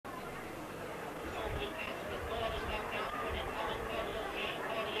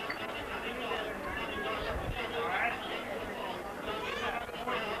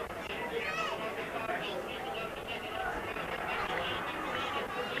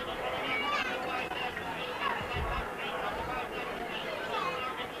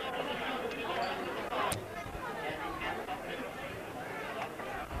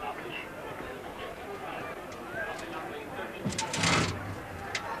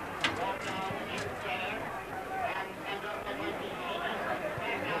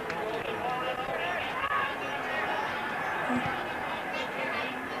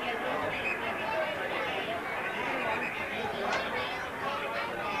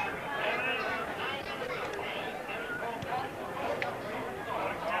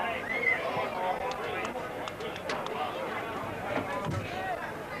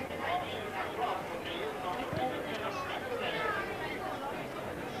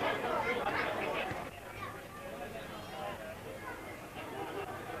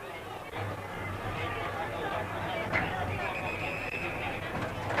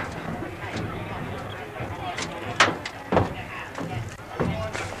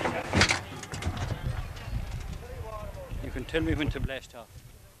Tell me when to blast off.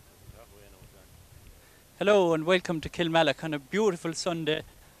 Hello and welcome to Kilmallock on a beautiful Sunday,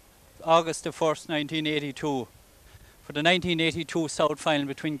 August the 1st, 1982, for the 1982 South Final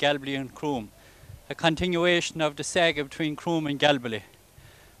between Galbally and Croom. A continuation of the saga between Croom and Galbally,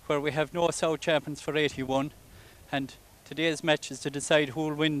 where we have no South champions for 81, and today's match is to decide who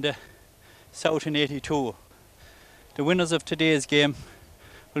will win the South in 82. The winners of today's game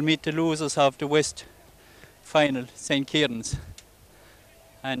will meet the losers of the West Final, St. Kieran's,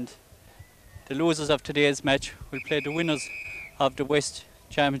 and the losers of today's match will play the winners of the West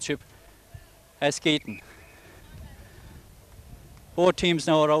Championship at Skeeton. Both teams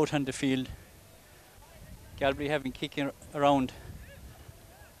now are out on the field. Galbally having kicking around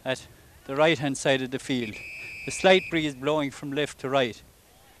at the right hand side of the field. A slight breeze blowing from left to right.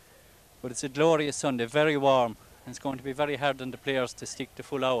 But it's a glorious Sunday, very warm, and it's going to be very hard on the players to stick the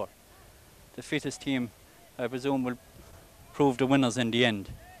full hour. The fittest team, I presume, will prove the winners in the end.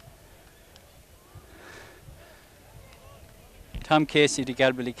 Tom Casey, the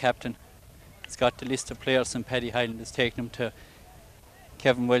Galbally captain, has got the list of players, and Paddy Hyland has taken them to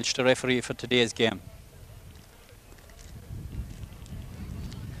Kevin Welch, the referee for today's game.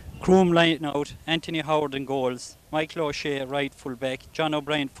 Croom line out, Anthony Howard in goals, Michael O'Shea right full back, John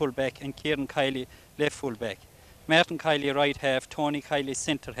O'Brien full back and Kieran Kiley left full back. Martin Kiley right half, Tony Kiley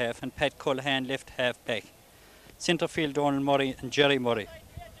centre half and Pat Cullihan left half back. Centre field Donald Murray and Jerry Murray.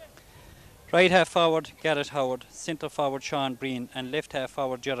 Right half forward Garrett Howard, centre forward Sean Breen and left half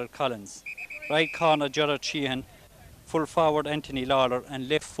forward Gerard Collins. Right corner Gerard Sheehan, full forward Anthony Lawler and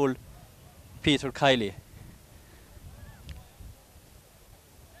left full Peter Kiley.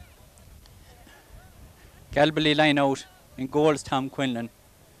 Galbally line out, in goals Tom Quinlan.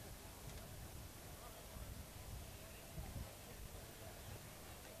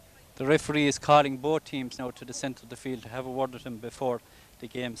 The referee is calling both teams now to the centre of the field to have a word with them before the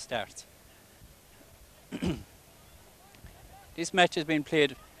game starts. This match has been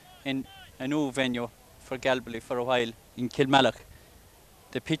played in a new venue for Galbally for a while in Kilmallock.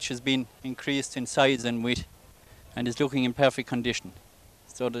 The pitch has been increased in size and width and is looking in perfect condition.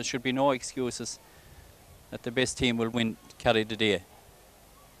 So there should be no excuses that the best team will win, carry the day.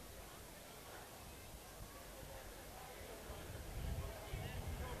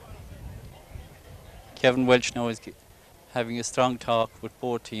 Kevin Welch now is having a strong talk with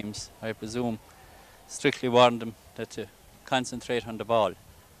both teams. I presume strictly warned them that to concentrate on the ball.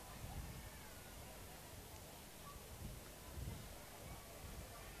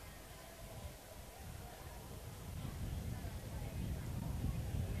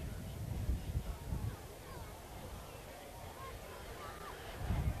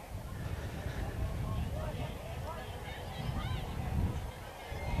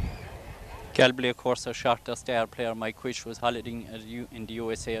 Galbally, of course, are short their star player Mike Wish, was holidaying in the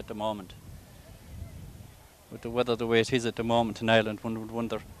USA at the moment. With the weather the way it is at the moment in Ireland, one would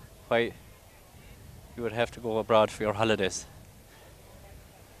wonder why you would have to go abroad for your holidays.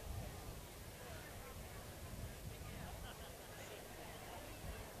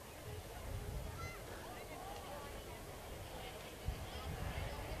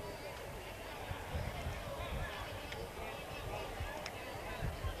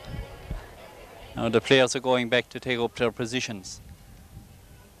 Now the players are going back to take up their positions.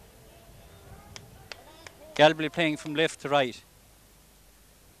 Galbally playing from left to right.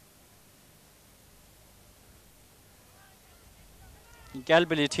 The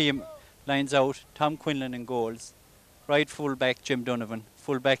Galbally team lines out Tom Quinlan in goals, right full back Jim Donovan,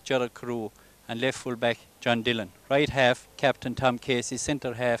 full back Gerard Carew and left full back John Dillon. Right half captain Tom Casey,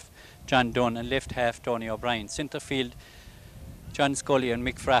 centre half John Dunn and left half Tony O'Brien. Centre field John Scully and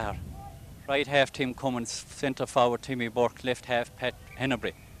Mick Fraher. Right half Tim Cummins, centre forward Timmy Burke, left half Pat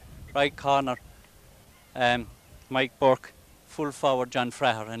Hennebury. Right corner Mike Burke, full forward John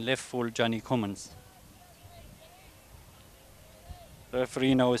Fraher and left full Johnny Cummins. The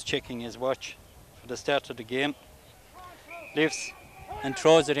referee now is checking his watch for the start of the game. Lifts and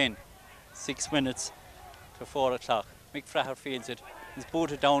throws it in. 6 minutes to 4 o'clock. Mick Fraher fields it. It's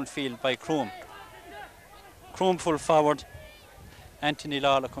booted downfield by Croom. Croom full forward. Anthony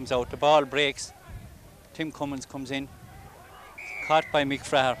Lawler comes out. The ball breaks. Tim Cummins comes in. Caught by Mick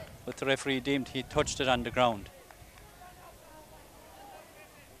Fraher, but the referee deemed he touched it on the ground.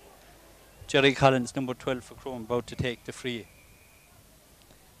 Jerry Collins, number 12 for Croom, about to take the free.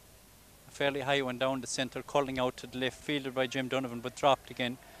 A fairly high one down the centre, curling out to the left, fielded by Jim Donovan, but dropped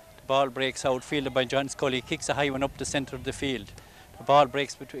again. The ball breaks out, fielded by John Scully, kicks a high one up the centre of the field. The ball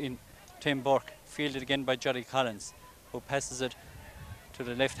breaks between Tim Burke, fielded again by Jerry Collins, who passes it to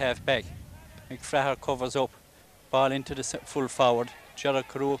the left half back. Mick Fraher covers up. Ball into the full forward. Gerard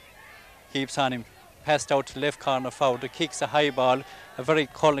Carew keeps on him. Passed out to the left corner forward. The kick's a high ball, a very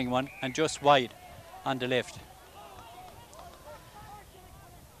curling one, and just wide on the left.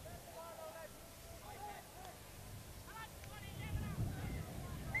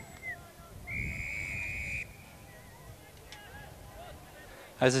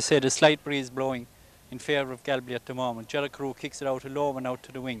 As I said, a slight breeze blowing in favour of Galbally at the moment. Gerard Carew kicks it out a low one out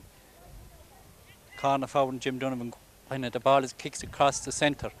to the wing. Corner forward and Jim Donovan when the ball is kicks across the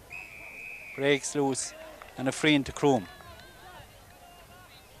centre. Breaks loose and a free into Croom.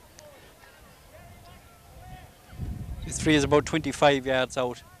 This free is about 25 yards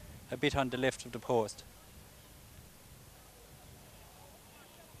out, a bit on the left of the post.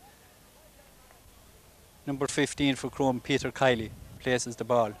 Number 15 for Croom, Peter Kiley, places the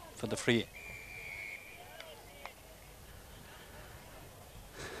ball for the free.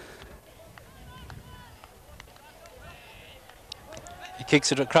 He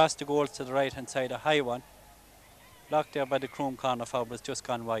kicks it across the goals to the right hand side, a high one. Blocked there by the Croom corner forward, but it's just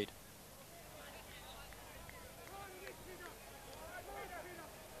gone wide.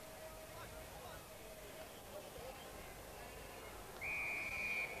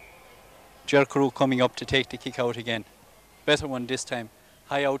 Gerard Carew coming up to take the kick out again. Better one this time.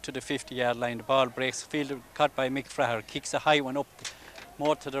 High out to the 50-yard line. The ball breaks, fielded, caught by Mick Fraher. Kicks a high one up,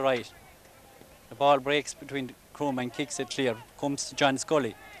 more to the right. The ball breaks between Croom and kicks it clear. Comes to John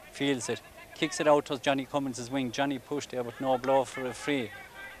Scully, fields it. Kicks it out to Johnny Cummins' wing. Johnny pushed there, but no blow for a free.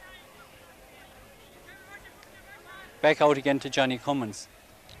 Back out again to Johnny Cummins.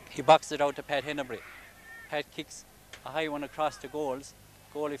 He boxes it out to Pat Hennebury. Pat kicks a high one across the goals.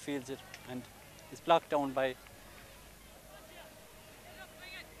 Goalie fields it and is blocked down by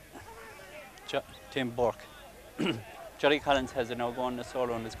Tim Burke. Jerry Collins has it now going the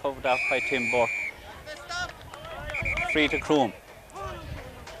solo and is covered off by Tim Burke. Free to Croom.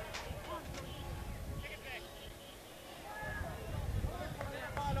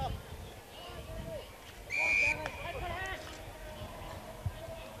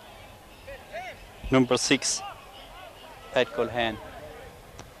 Number 6, Pat Culhane,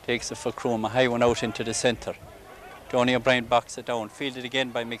 takes it for Croom, a high one out into the centre. Tony O'Brien boxes it down, fielded again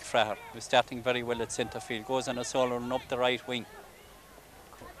by Mick Fraher, who's starting very well at centre field, goes on a solo and up the right wing.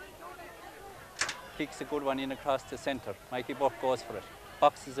 Kicks a good one in across the centre. Mikey Burke goes for it,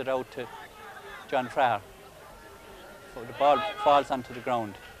 boxes it out to John Fraher. So the ball falls onto the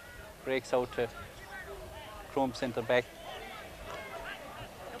ground, breaks out to Croom centre back,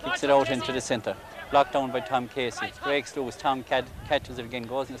 kicks it out into the centre. Blocked down by Tom Casey, breaks loose, Tom catches it again,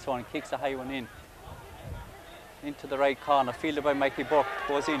 goes in the zone and kicks a high one in. Into the right corner, fielded by Mikey Burke,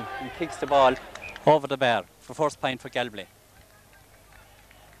 goes in and kicks the ball over the bar for first point for Galbally.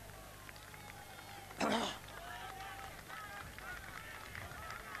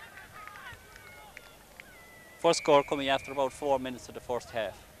 First score coming after about 4 minutes of the first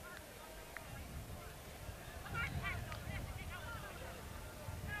half.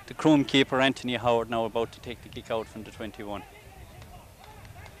 The Croom keeper Anthony Howard now about to take the kick out from the 21.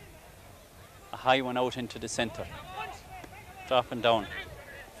 A high one out into the centre. Dropping down.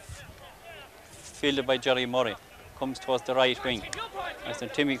 Fielded by Jerry Murray. Comes towards the right wing. As the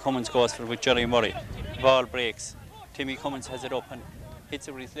Timmy Cummins goes for it with Jerry Murray. The ball breaks. Timmy Cummins has it up and hits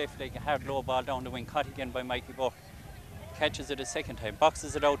it with his left leg. A hard low ball down the wing. Caught again by Mikey Burke. Catches it a second time.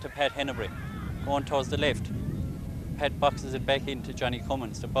 Boxes it out to Pat Hennebury. Going towards the left. Pat boxes it back into Johnny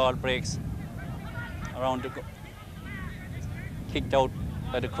Cummins. The ball breaks around the kicked out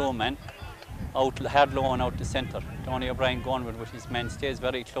by the Croom man. Out hard low and out the centre. Tony O'Brien going with his man, stays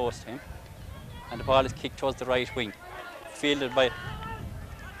very close to him. And the ball is kicked towards the right wing. Fielded by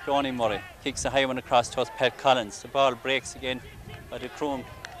Tony Murray. Kicks a high one across towards Pat Collins. The ball breaks again by the Croom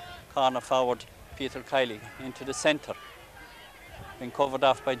corner forward Peter Kiley into the centre. Been covered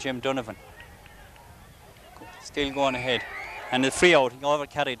off by Jim Donovan. Still going ahead. And the free out, he over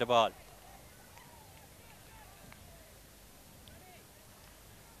carried the ball.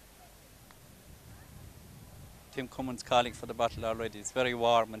 Tim Cummins calling for the battle already. It's very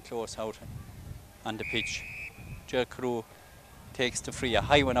warm and close out on the pitch. Gerard Carew takes the free, a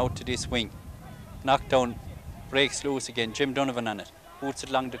high one out to this wing. Knocked down, breaks loose again. Jim Donovan on it. Boots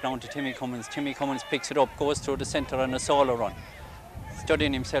it along the ground to Timmy Cummins. Timmy Cummins picks it up, goes through the centre on a solo run.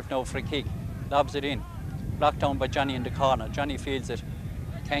 Studying himself now for a kick. Lobs it in. Blocked down by Johnny in the corner. Johnny fields it.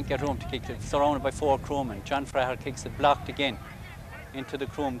 Can't get room to kick it. Surrounded by 4 Crewmen. John Fraher kicks it, blocked again. Into the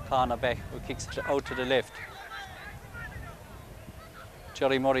Croom corner back, who kicks it out to the left.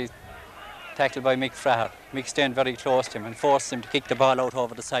 Jerry Murray tackled by Mick Fraher. Mick staying very close to him and forced him to kick the ball out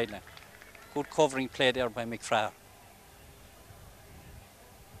over the sideline. Good covering play there by Mick Fraher.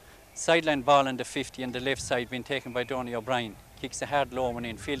 Sideline ball on the 50 on the left side being taken by Donny O'Brien. Kicks a hard low one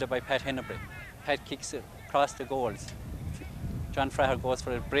in, fielded by Pat Hennebury. Pat kicks it across the goals. John Fraher goes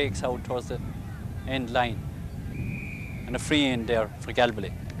for it, breaks out towards the end line. And a free in there for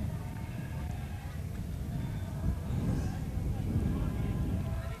Galbally.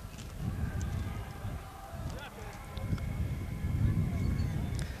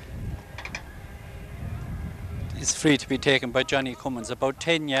 It's free to be taken by Johnny Cummins, about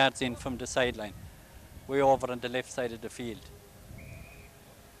 10 yards in from the sideline, way over on the left side of the field.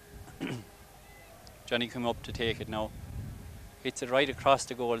 Johnny come up to take it now. Hits it right across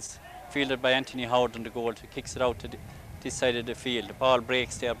the goals, fielded by Anthony Howard on the goal, who kicks it out to this side of the field. The ball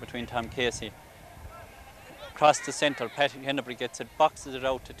breaks there between Tom Casey. Across the centre, Pat Hennebury gets it, boxes it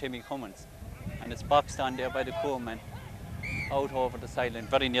out to Timmy Cummins. And it's boxed on there by the Croom man, out over the sideline,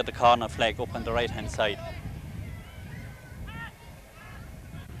 very near the corner flag up on the right hand side.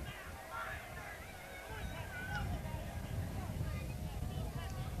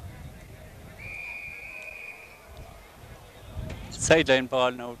 Sideline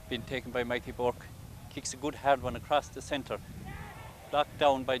ball now being taken by Mikey Burke. Kicks a good hard one across the centre. Blocked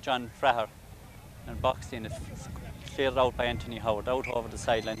down by John Fraher and boxed in. It's cleared out by Anthony Howard, out over the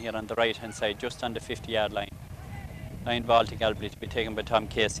sideline here on the right hand side, just on the 50-yard line. Line ball to Galbally to be taken by Tom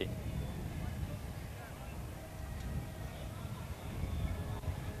Casey.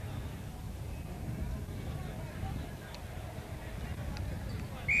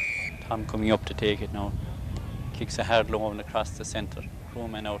 Tom coming up to take it now. Kicks a hard low one across the centre.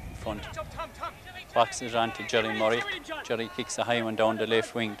 Crowman out in front. Boxes it on to Jerry Murray. Jerry kicks a high one down the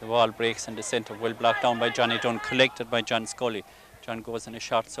left wing. The ball breaks in the centre. Well blocked down by Johnny Dunn. Collected by John Scully. John goes in a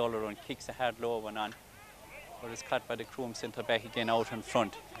short solo run. Kicks a hard low one on. But it's caught by the Croom centre back again out in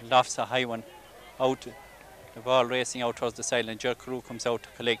front. Lofts a high one out. The ball racing out towards the sideline. Jerry Carew comes out to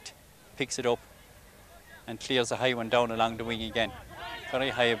collect. Picks it up. And clears a high one down along the wing again. Very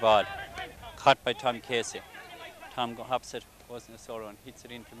high ball. Caught by Tom Casey. Tom hops it, goes in a solo and hits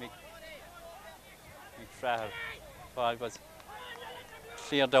it into McFraher. Ball was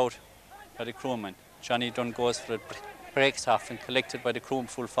cleared out by the Crewman. Johnny Dunn goes for it, breaks off and collected by the Croom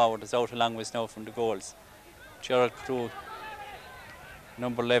full forward. Is out a long ways now from the goals. Gerard Carew,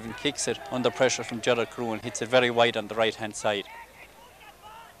 number 11, kicks it under pressure from Gerard Carew and hits it very wide on the right hand side.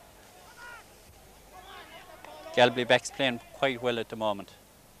 Galbally back's playing quite well at the moment.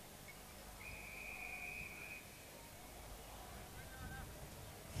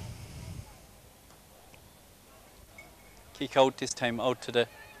 Kick out this time out to the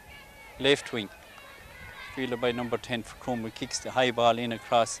left wing. Fielded by number 10 for Croom. Kicks the high ball in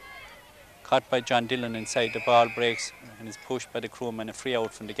across. Caught by John Dillon inside. The ball breaks and is pushed by the Croom and a free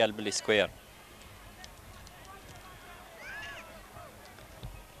out from the Galbally square.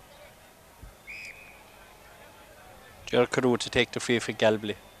 Gerard Carew to take the free for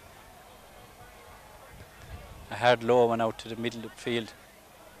Galbally. A hard low one out to the middle of the field.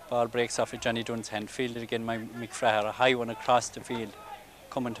 Ball breaks off of Johnny Dunn's hand, fielded again by McFraher, a high one across the field,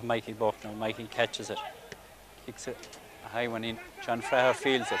 coming to Mikey Burke now. Mikey catches it, kicks it, a high one in. John Fraher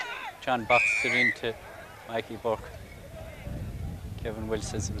fields it. John boxes it into Mikey Burke. Kevin Will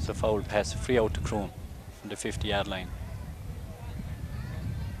says it was a foul pass, free out to Croom from the 50-yard line.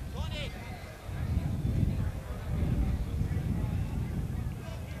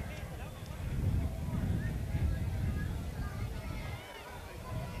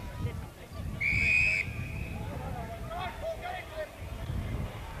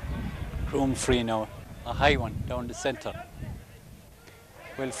 Croom free now, a high one down the centre.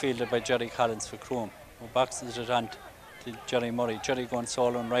 Well fielded by Jerry Collins for Croom, who boxes it on to Jerry Murray. Jerry going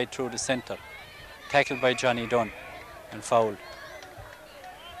solo and right through the centre. Tackled by Johnny Dunn and fouled.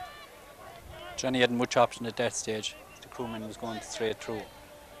 Johnny hadn't much option at that stage. The Crewman was going straight through.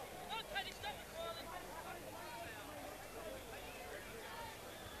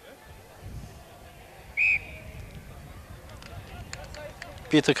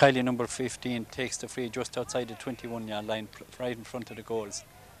 Peter Kiley, number 15, takes the free just outside the 21-yard line, right in front of the goals,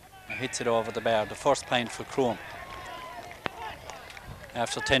 and hits it over the bar. The first point for Croom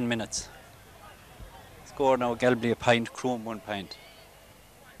after 10 minutes. Score now, Galbally a point, Croom 1 point.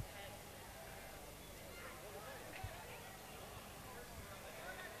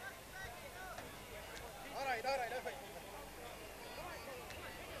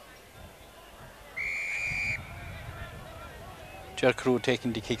 Gerard Carew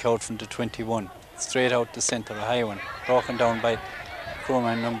taking the kick out from the 21, straight out the centre, a high one, broken down by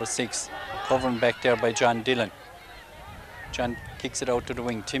Crowman number 6, covering back there by John Dillon. John kicks it out to the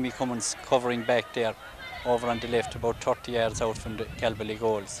wing. Timmy Cummins covering back there over on the left, about 30 yards out from the Galbally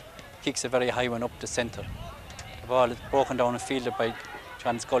goals. Kicks a very high one up the centre. The ball is broken down and fielded by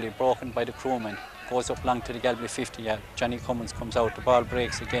John Scully, broken by the Crewman. Goes up long to the Galbally 50 yard. Johnny Cummins comes out, the ball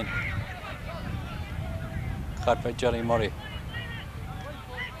breaks again. Caught by Jerry Murray.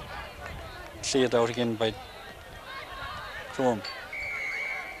 Cleared out again by Croom.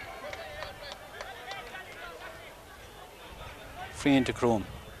 Free into Croom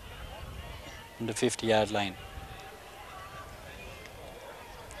on the 50 yard line.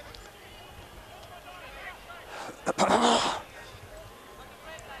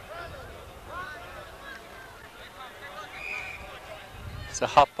 It's a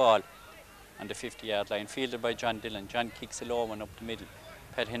hot ball on the 50 yard line, fielded by John Dillon. John kicks a low one up the middle.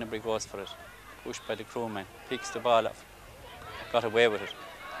 Pat Hennebury goes for it. Pushed by the Crewman. Picks the ball off. Got away with it.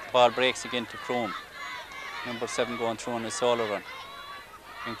 The ball breaks again to Croom. Number 7 going through on a solo run.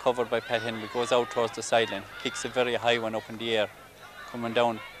 Being covered by Pat Henry. Goes out towards the sideline. Kicks a very high one up in the air. Coming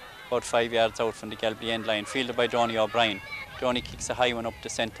down about 5 yards out from the Galbally end line. Fielded by Donny O'Brien. Donny kicks a high one up the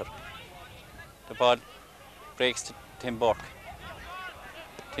centre. The ball breaks to Tim Burke.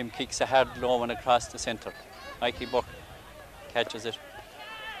 Tim kicks a hard low one across the centre. Mikey Burke catches it.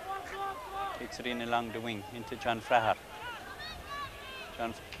 Kicks it in along the wing into John Fraher.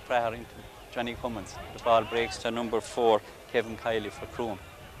 John Fraher into Johnny Cummins. The ball breaks to number 4, Kevin Kiley for Croom.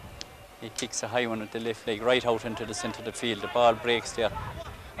 He kicks a high one at the left leg right out into the centre of the field. The ball breaks there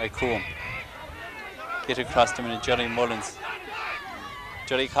by Croom. Get across the minute, Jerry Mullins.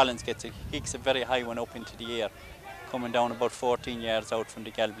 Jerry Collins gets it. He kicks a very high one up into the air. Coming down about 14 yards out from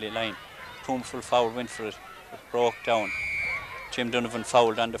the Galbally line. Croom full foul went for it. It broke down. Jim Donovan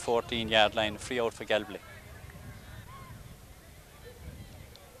fouled on the 14 yard line. Free out for Galbally.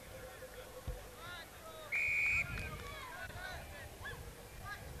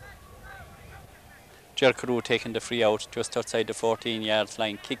 Jerkaroo taking the free out just outside the 14 yards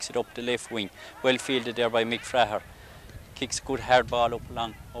line. Kicks it up the left wing. Well fielded there by Mick Fraher. Kicks a good hard ball up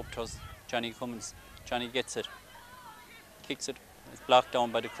along. Up towards Johnny Cummins. Johnny gets it. Kicks it. It's blocked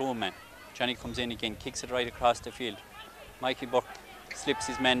down by the Crewman. Johnny comes in again. Kicks it right across the field. Mikey Burke slips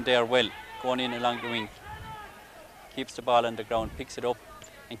his men there well. Going in along the wing. Keeps the ball on the ground. Picks it up.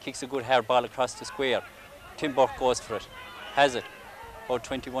 And kicks a good hard ball across the square. Tim Burke goes for it. Has it. About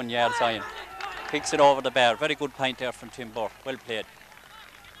 21 yards iron. Picks it over the bar. Very good point there from Tim Burke. Well played.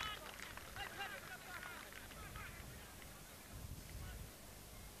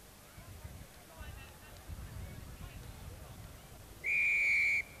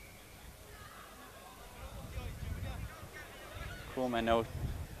 Crewman now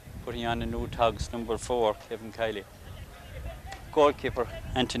putting on the new togs, number 4, Kevin Kiley. Goalkeeper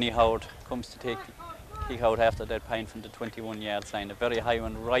Anthony Howard comes to take the kick out after that pint from the 21 yards line. A very high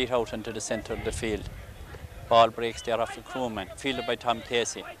one right out into the centre of the field. Ball breaks there off the Crewman, fielded by Tom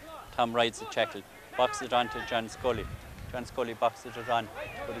Casey. Tom rides the tackle, boxes it on to John Scully. John Scully boxes it on,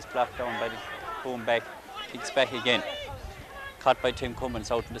 but he's blocked down by the Croom back. Kicks back again. Caught by Tim Cummins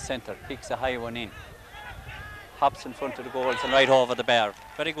out in the centre. Kicks a high one in. Hops in front of the goals and right over the bar.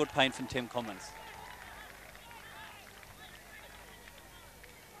 Very good point from Tim Cummins.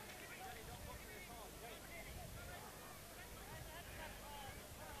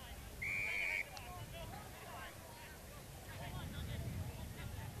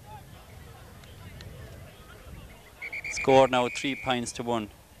 Score now 3 points to 1.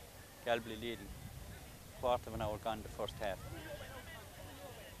 Galbally leading. Quarter of an hour gone the first half.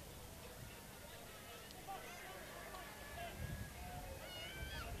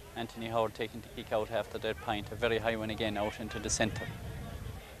 Anthony Howard taking the kick out after that point. A very high one again out into the centre.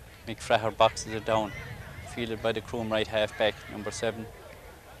 Mick Fraher boxes it down. Fielded by the Croom right half back, number 7.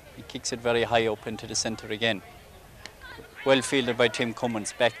 He kicks it very high up into the centre again. Well fielded by Tim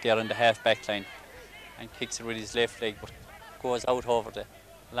Cummins back there on the half back line. And kicks it with his left leg, but goes out over the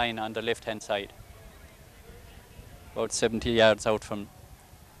line on the left hand side. About 70 yards out from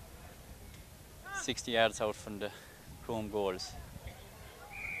 60 yards out from the Croom goals.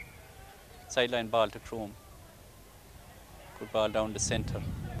 Sideline ball to Croom. Good ball down the centre.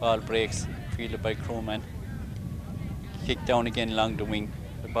 Ball breaks, fielded by Crewman. Kick down again along the wing.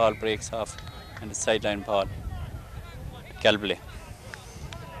 The ball breaks off and the sideline ball. Galbally.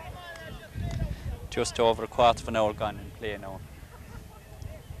 Just over a quarter of an hour gone in play now.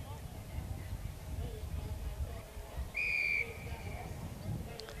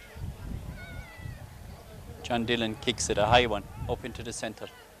 John Dillon kicks it, a high one, up into the centre.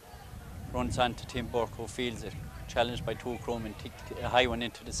 Runs on to Tim Burke, who fields it. Challenged by 2 Croom and kicked a high one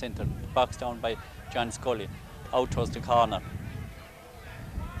into the centre. Boxed down by John Scully. Out towards the corner.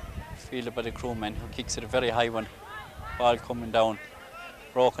 Fielded by the Crewman, who kicks it a very high one. Ball coming down.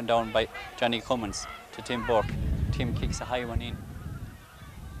 broken down by Johnny Cummins to Tim Burke. Tim kicks a high one in.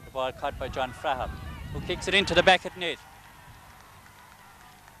 The ball caught by John Fraher, who kicks it into the back at net.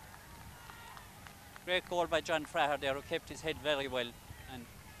 Great goal by John Fraher there, who kept his head very well and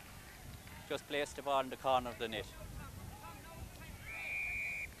just placed the ball in the corner of the net.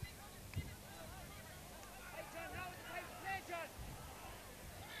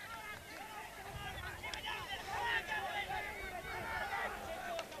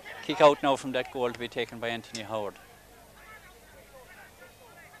 Kick out now from that goal to be taken by Anthony Howard.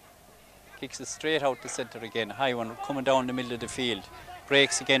 Kicks it straight out the centre again. High one coming down the middle of the field.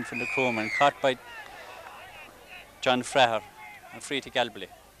 Breaks again from the Croom and caught by John Fraher and free to Galbally.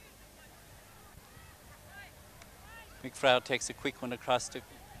 Mick Fraher takes a quick one across to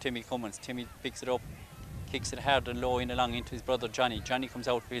Timmy Cummins. Timmy picks it up, kicks it hard and low in along into his brother Johnny. Johnny comes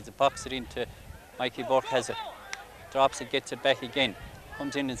out, feels it, boxes it into Mikey Burke, has it, drops it, gets it back again.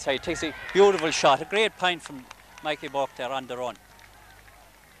 Comes in inside, takes a beautiful shot, a great point from Mikey Burke there on the run.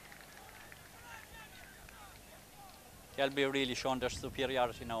 Galbally are really showing their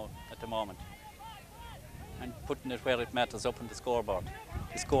superiority now at the moment and putting it where it matters up on the scoreboard.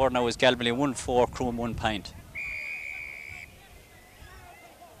 The score now is Galbally 1-4, Croom 1 point.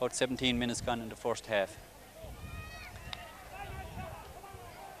 About 17 minutes gone in the first half.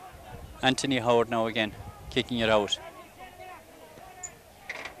 Anthony Howard now again, kicking it out.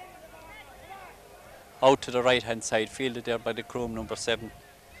 Out to the right hand side, fielded there by the Croom number 7,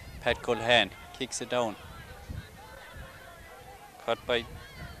 Pat Culhane, kicks it down. Caught by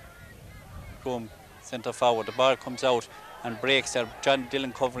Croom centre forward. The ball comes out and breaks there. John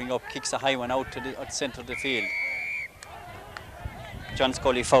Dillon covering up, kicks a high one out to the centre of the field. John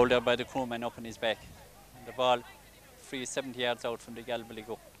Scully fouled there by the Croom man up on his back. And the ball free 70 yards out from the Galbally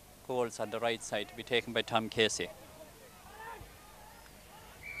goals on the right side to be taken by Tom Casey.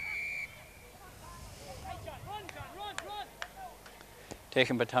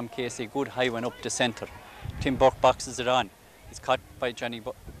 Taken by Tom Casey, good high one up the centre. Tim Burke boxes it on. It's caught by Johnny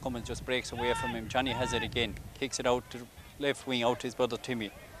Cummins, just breaks away from him. Johnny has it again, kicks it out to the left wing, out to his brother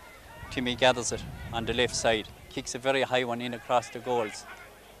Timmy. Timmy gathers it on the left side, kicks a very high one in across the goals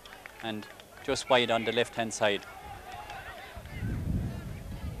and just wide on the left hand side.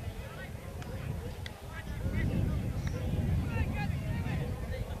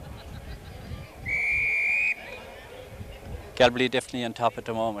 Galbally definitely on top at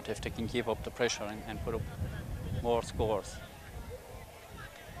the moment if they can keep up the pressure and put up more scores.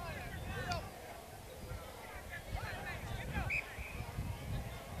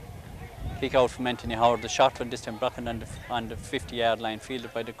 Kick out from Anthony Howard. The shot one this time blocking on the 50-yard line,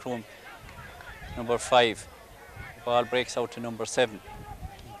 fielded by the Croom number 5. The ball breaks out to number 7.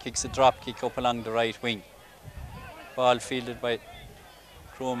 Kicks a drop kick up along the right wing. Ball fielded by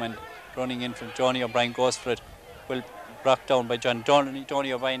Croom and running in from Johnny O'Brien, goes for it. Well, brought down by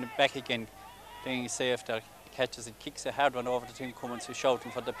Johnny O'Brien back again, doing safe there, catches it, kicks a hard one over to Tim Cummins, who's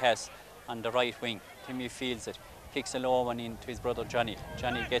shouting for the pass on the right wing. Timmy fields it, kicks a low one in to his brother Johnny.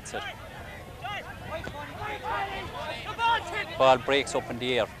 Johnny gets it. Ball breaks up in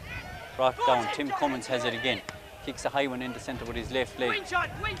the air, brought down. Tim Cummins has it again, kicks a high one in the centre with his left leg.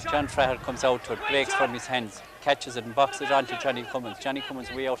 John Fraher comes out to it, breaks from his hands, catches it and boxes it onto Johnny Cummins. Johnny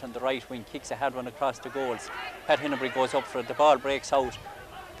Cummins way out on the right wing, kicks a hard one across the goals. Pat Hinnebury goes up for it, the ball breaks out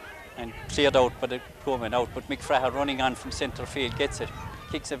and cleared out by the Crewman out, but Mick Fraher running on from centre field gets it,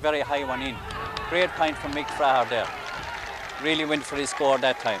 kicks a very high one in. Great point from Mick Fraher there. Really went for his score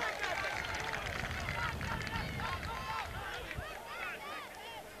that time.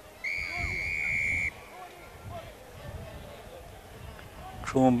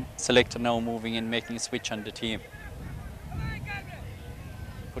 Croom selector now moving in, making a switch on the team.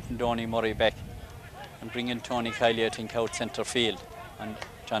 Putting Donny Murray back and bringing Tony Kiley, I think, out centre field. And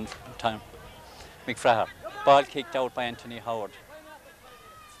Mick Fraher. Ball kicked out by Anthony Howard.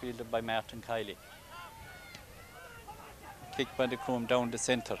 Fielded by Martin Kiley. Kicked by the Croom down the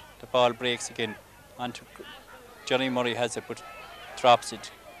centre. The ball breaks again. Onto Jerry Murray has it, but drops it.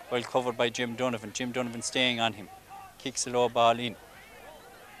 Well covered by Jim Donovan. Jim Donovan staying on him. Kicks a low ball in.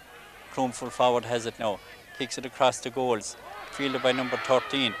 Croom full forward has it now. Kicks it across the goals. Fielded by number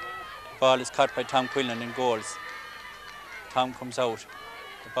 13. The ball is caught by Tom Quillan in goals. Tom comes out.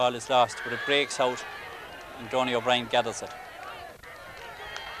 The ball is lost, but it breaks out and Donny O'Brien gathers it.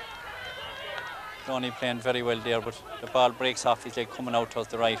 Donny playing very well there, but the ball breaks off his leg coming out towards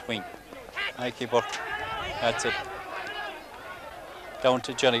the right wing. Mikey Burke. That's it. Down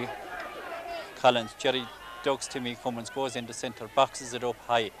to Jerry Collins. Jerry ducks Timmy Cummins, goes in the centre, boxes it up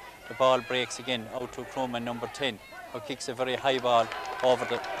high. The ball breaks again out to Crowman number 10. who kicks a very high ball over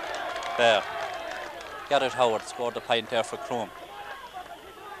the bar. Garrett Howard scored the point there for Croom.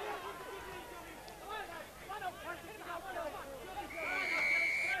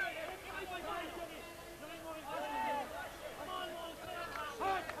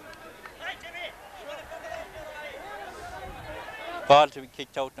 Ball to be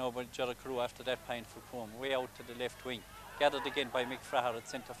kicked out now by Jericho after that point for Croom. Way out to the left wing. Gathered again by Mick Fraher at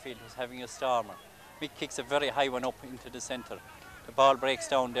centre field, who's having a stormer. Mick kicks a very high one up into the centre. The ball breaks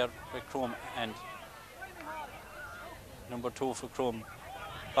down there by Croom, and number 2 for Croom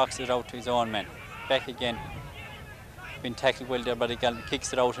boxes it out to his own man. Back again. Been tackled well there by the Galbally.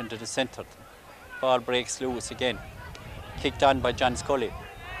 Kicks it out into the centre. Ball breaks loose again. Kicked on by John Scully.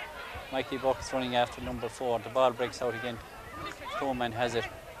 Mikey Burke's running after number 4. The ball breaks out again. Crowman has it.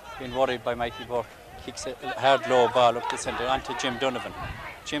 Been worried by Mikey Burke. Kicks a hard low ball up the centre onto Jim Donovan.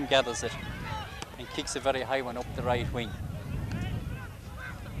 Jim gathers it and kicks a very high one up the right wing.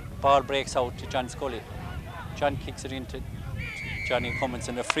 Ball breaks out to John Scully. John kicks it into Johnny Cummins,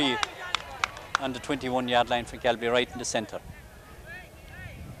 and a free on the 21-yard line for Galbally, right in the centre.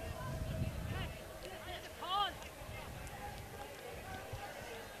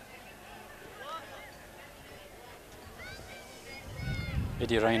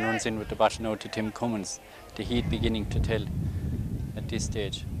 Eddie Ryan runs in with the battle now to Tim Cummins. The heat beginning to tell at this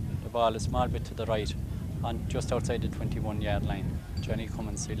stage. The ball a small bit to the right, on just outside the 21-yard line. Johnny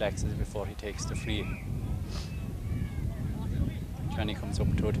Cummins relaxes before he takes the free. Johnny comes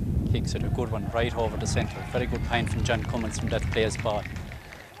up to it, kicks it, a good one right over the centre. Very good point from John Cummins from that player's ball.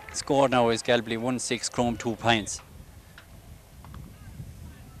 Score now is Galbally 1-6, Croom 2 points.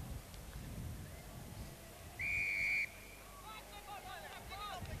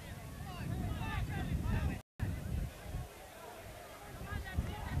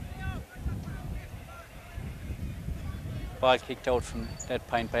 Ball kicked out from that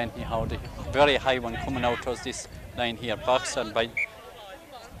point by Anthony Howard. Very high one coming out towards this line here. Boxed on by,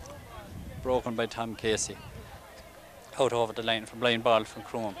 broken by Tom Casey. Out over the line from line ball from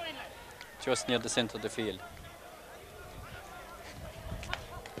Croom. Just near the centre of the field.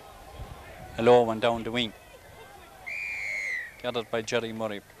 A low one down the wing. Gathered by Jerry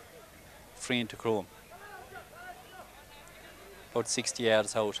Murray. Free into Croom. About 60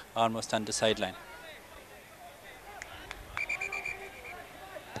 yards out, almost on the sideline.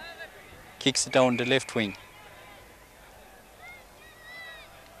 Kicks it down the left wing.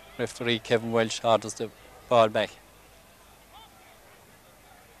 Referee Kevin Welsh orders the ball back.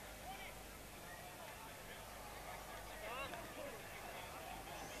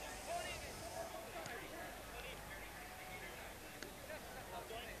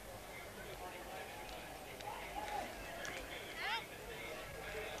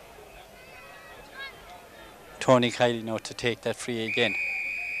 Tony Kiley now to take that free again.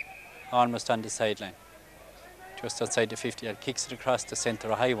 Almost on the sideline. Just outside the 50-yard. Kicks it across the centre,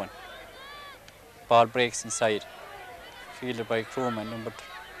 a high one. Ball breaks inside. Fielded by Crowman, number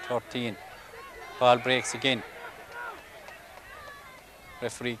 13. Ball breaks again.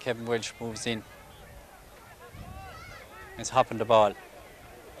 Referee Kevin Welsh moves in. He's hopping the ball.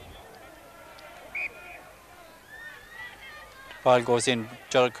 Ball goes in.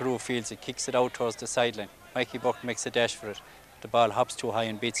 Gerald Carew fields it, kicks it out towards the sideline. Mikey Buck makes a dash for it. The ball hops too high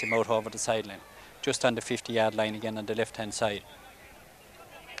and beats him out over the sideline. Just on the 50-yard line again on the left-hand side.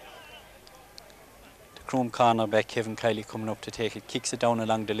 The Croom cornerback Kevin Kiley coming up to take it. Kicks it down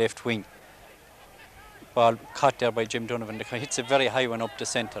along the left wing. Ball caught there by Jim Donovan. It hits a very high one up the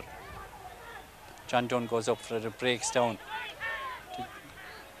centre. John Dunn goes up for it. It breaks down to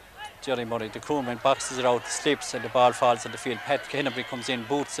Jerry Murray. The Crewman boxes it out, slips, and the ball falls on the field. Pat Kennedy comes in,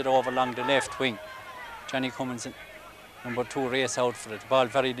 boots it over along the left wing. Johnny Cummins, number 2, race out for it. The ball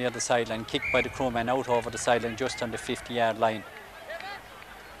very near the sideline, kicked by the Crewman out over the sideline just on the 50-yard line.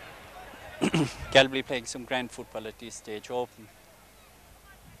 Galbally playing some grand football at this stage, open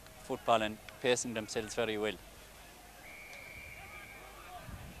football and pacing themselves very well.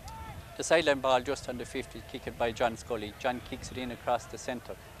 The sideline ball just on the 50, kicked by John Scully. John kicks it in across the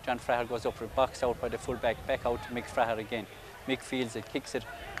centre. John Fraher goes up for it, boxed out by the fullback, back out to Mick Fraher again. Mick fields it, kicks it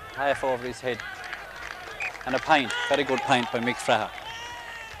half over his head. And a pint, very good pint by Mick Fraher.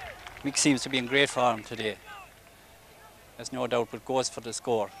 Mick seems to be in great form today. There's no doubt, but goes for the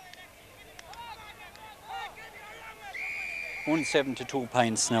score. 172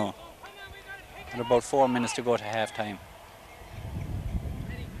 pints now. And about 4 minutes to go to half time.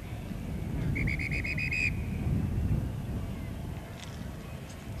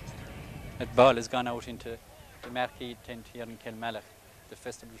 That ball has gone out into the marquee tent here in Kilmallock. The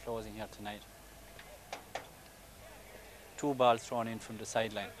festival closing here tonight. 2 balls thrown in from the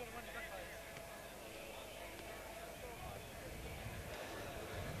sideline.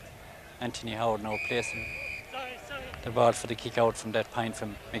 Anthony Howard now placing the ball for the kick out from that point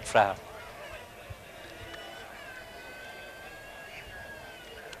from McFraher.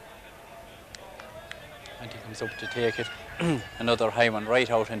 And he comes up to take it. Another high one right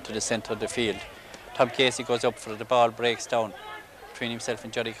out into the centre of the field. Tom Casey goes up for it. The ball breaks down between himself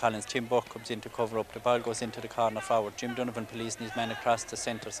and Jerry Collins. Tim Buck comes in to cover up. The ball goes into the corner forward. Jim Donovan policing his man across the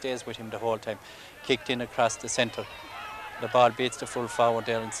centre. Stays with him the whole time. Kicked in across the centre. The ball beats the full forward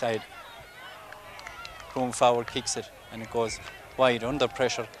there inside. Croom forward kicks it and it goes wide under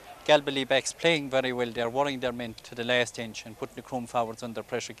pressure. Galbally backs playing very well. They're worrying their men to the last inch and putting the Croom forwards under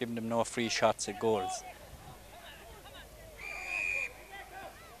pressure, giving them no free shots at goals.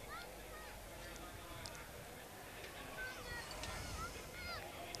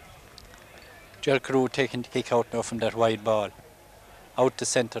 Jerkaroo taking the kick out now from that wide ball. Out to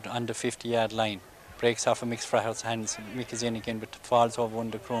centre on the 50-yard line. Breaks off of McFraher's hands. Mick is in again, but falls over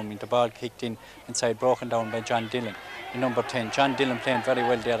under Croom. The ball kicked in inside, broken down by John Dillon. The number 10. John Dillon playing very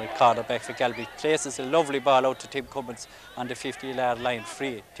well there at quarterback for Galbally. Places a lovely ball out to Tim Cummins on the 50-yard line,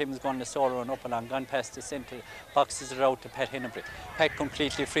 free. Tim's gone the solo run up along, gone past the centre, boxes it out to Pat Hennebury. Pat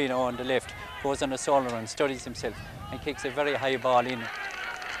completely free now on the left, goes on a solo run, studies himself, and kicks a very high ball in.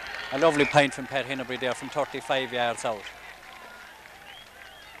 A lovely point from Pat Hennebury there from 35 yards out.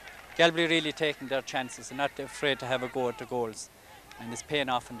 Galbally really taking their chances and not afraid to have a go at the goals. And it's paying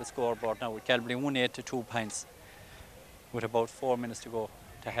off on the scoreboard now with Galbally 1-8 to 2 points with about 4 minutes to go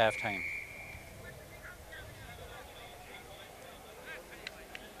to half time.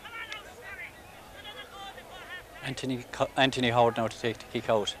 Anthony Howard now to take the kick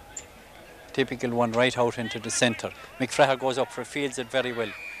out. Typical one right out into the centre. McFraher goes up for fields it very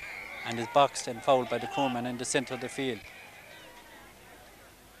well and is boxed and fouled by the Crewman in the centre of the field.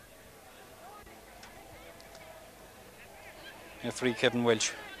 Referee Kevin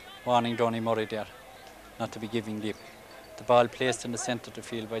Welch warning Donny Murray there not to be giving lip. The ball placed in the centre of the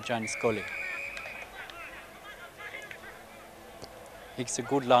field by Johnny Scully. Hicks a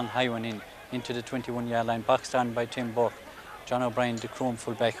good long high one into the 21-yard line, boxed on by Tim Buck. John O'Brien, the Croom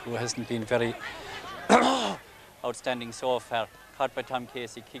fullback, who hasn't been very outstanding so far. Caught by Tom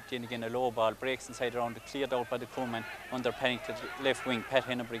Casey, kicked in again, a low ball, breaks inside around, cleared out by the Crewman under panic to the left wing. Pat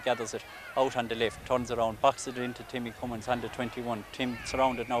Hennebury gathers it out on the left, turns around, boxes it into Timmy Cummins on the 21. Tim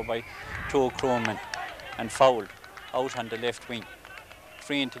surrounded now by 2 Crewmen and fouled out on the left wing.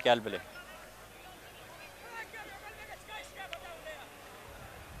 Free into Galbally.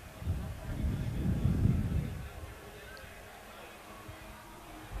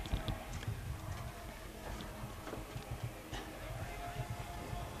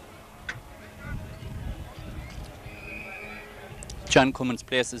 John Cummins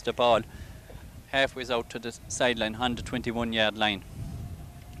places the ball halfway out to the sideline on the 21-yard line.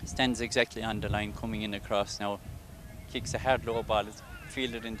 Stands exactly on the line, coming in across now. Kicks a hard low ball, is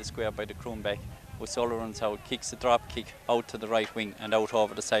fielded in the square by the Croom back. O'Sullivan runs out, kicks a drop kick out to the right wing and out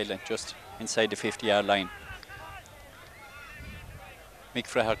over the sideline, just inside the 50-yard line.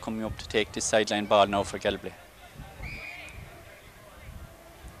 McFraher coming up to take this sideline ball now for Galbally.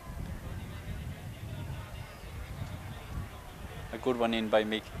 A good one in by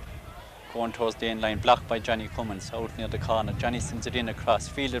Mick, going towards the end line, blocked by Johnny Cummins out near the corner. Johnny sends it in across,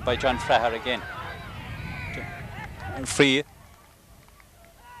 fielded by John Fraher again. And free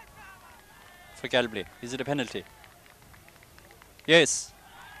for Galbally. Is it a penalty? Yes.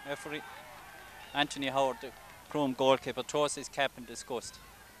 Referee Anthony Howard, the Croom goalkeeper, throws his cap in disgust.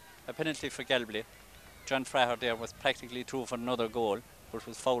 A penalty for Galbally. John Fraher there was practically through for another goal, but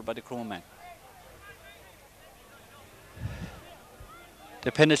was fouled by the Croom man.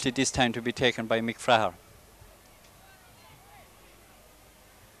 The penalty this time to be taken by McFraher.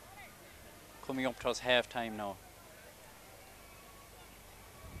 Coming up towards half time now.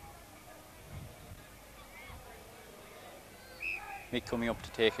 Mick coming up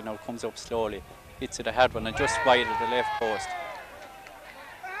to take it now, comes up slowly, hits it a hard one and just wide of the left post.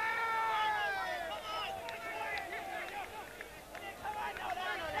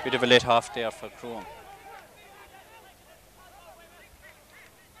 Bit of a let off there for Croom.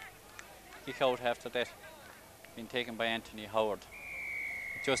 Kick out after that, been taken by Anthony Howard.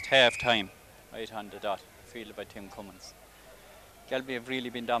 Just half time, right on the dot, fielded by Tim Cummins. Galbally have really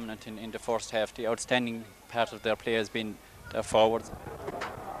been dominant in the first half. The outstanding part of their play has been their forwards.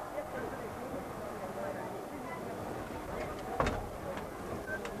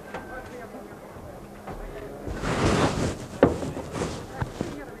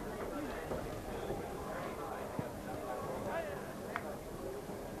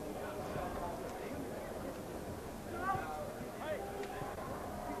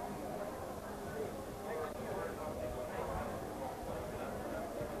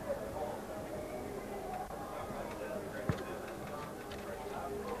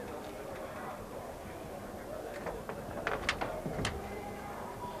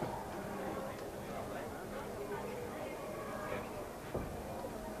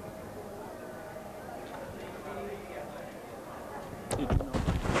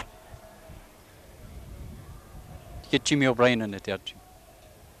 Get Jimmy O'Brien in it there, Jim.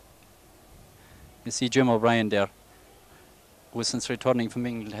 You see Jim O'Brien there, who since returning from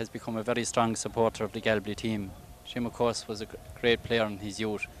England has become a very strong supporter of the Galbally team. Jim, of course, was a great player in his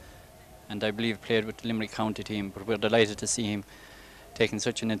youth, and I believe played with the Limerick County team, but we're delighted to see him taking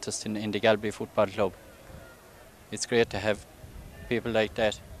such an interest in the Galbally Football Club. It's great to have people like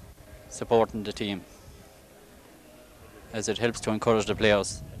that supporting the team, as it helps to encourage the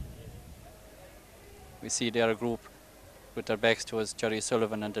players. We see there a group with their backs to us, Jerry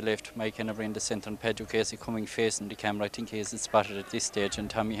Sullivan on the left, Mike Hennebury in the centre, and Pedro Casey coming facing the camera. I think he is spotted at this stage, and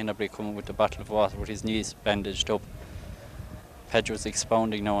Tommy Hennebury coming with a bottle of water with his knees bandaged up. Pedro's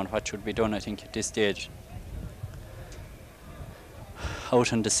expounding now on what should be done, I think, at this stage.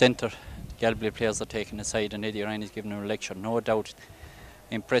 Out in the centre, the Galbally players are taking a side, and Eddie Ryan is giving them a lecture. No doubt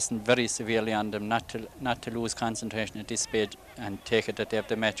impressing very severely on them not to lose concentration at this stage and take it that they have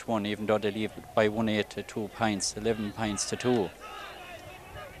the match won, even though they leave by 1-8 to 2 points, 11 points to 2.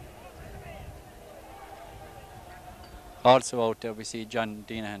 Also out there we see John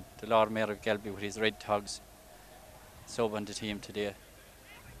Deenan, the Lord Mayor of Galbally, with his Red Togs sub on the team today.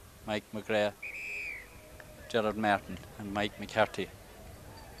 Mike McGrath, Gerard Martin and Mike McCarthy.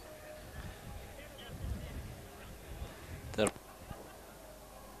 They're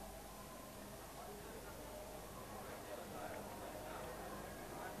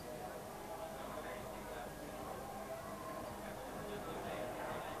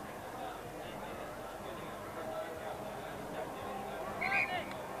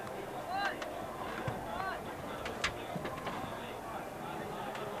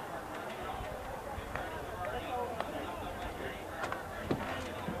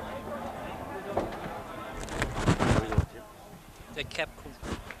the cap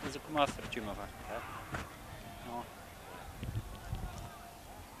does it come off for the Jim of No.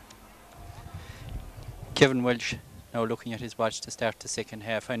 Kevin Welsh now looking at his watch to start the second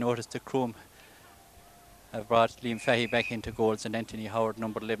half. I noticed the Croom have brought Liam Fahey back into goals, and Anthony Howard,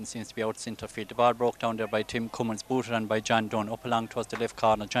 number 11, seems to be out centre field. The ball broke down there by Tim Cummins, booted on by John Dunn, up along towards the left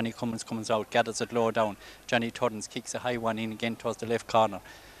corner. Johnny Cummins comes out, gathers it low down. Johnny Tuddens kicks a high one in again towards the left corner.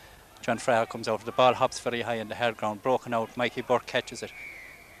 John Fryer comes out, the ball hops very high on the hard ground, broken out. Mikey Burke catches it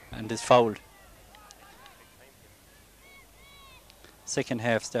and is fouled. Second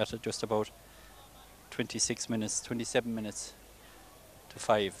half started just about 27 minutes to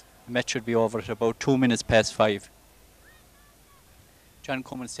 5. The match should be over at about 2 minutes past 5. John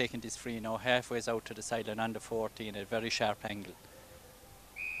Cummins taking this free now, halfway out to the sideline on the 14 at a very sharp angle.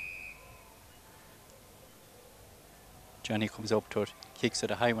 Johnny comes up to it, kicks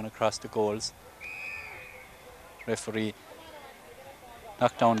it a high one across the goals. Referee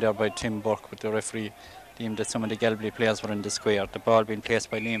knocked down there by Tim Burke, but the referee deemed that some of the Galbally players were in the square. The ball being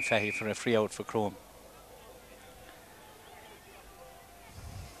placed by Liam Fahey for a free out for Croom.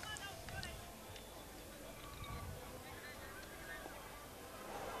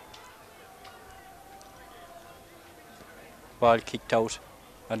 Ball kicked out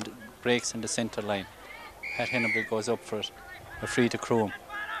and breaks in the centre line. Pat Hennebury goes up for it. A free to Croom.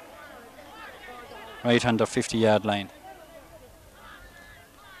 Right on the 50-yard line.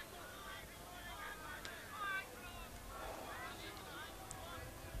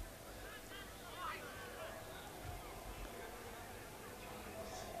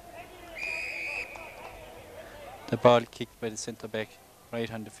 The ball kicked by the centre back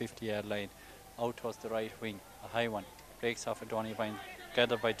right on the 50-yard line. Out towards the right wing. A high one. Breaks off a Donny Vine,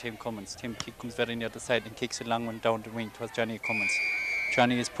 gathered by Tim Cummins. Tim comes very near the side and kicks a long one down the wing towards Johnny Cummins.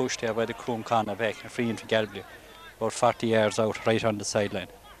 Johnny is pushed there by the Croom corner back, a free into Galbally, about 40 yards out, right on the sideline.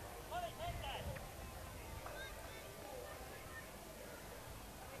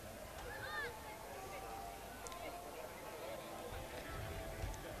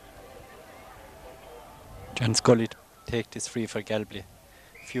 John Scully take this free for Galbally,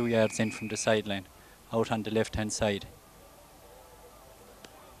 a few yards in from the sideline, out on the left-hand side.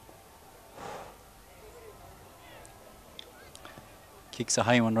 Kicks a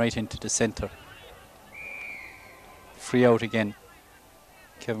high one right into the centre. Free out again.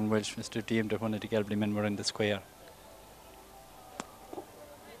 Kevin Welsh, Mr. deemed that one of the Galbally men were in the square.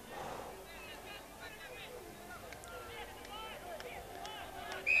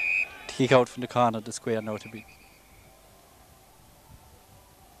 Kick out from the corner of the square now to be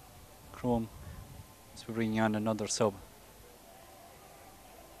Croom. So we're bringing on another sub.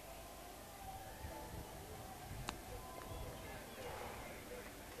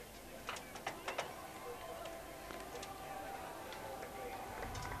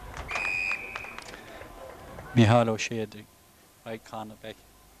 Michal O'Shea, the right corner back,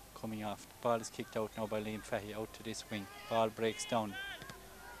 coming off. The ball is kicked out now by Liam Fahey out to this wing. Ball breaks down.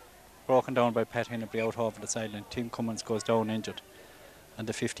 Broken down by Pat Hennebury out over the sideline. Tim Cummins goes down injured on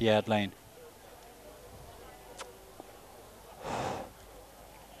the 50-yard line.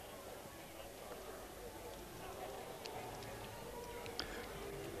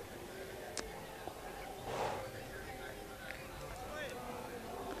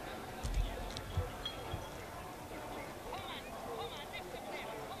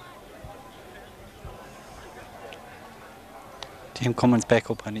 Tim Cummins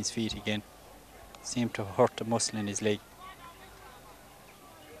back up on his feet again. Seemed to hurt the muscle in his leg,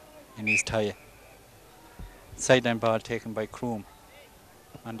 in his thigh. Sideline ball taken by Croom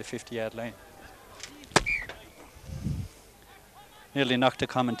on the 50-yard line. Nearly knocked the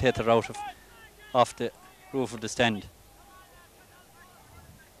commentator out off the roof of the stand.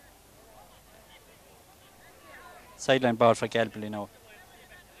 Sideline ball for Galbally now.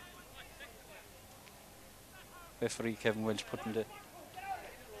 Referee Kevin Welch putting the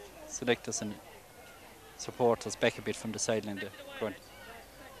selectors and supporters back a bit from the sideline there. Front.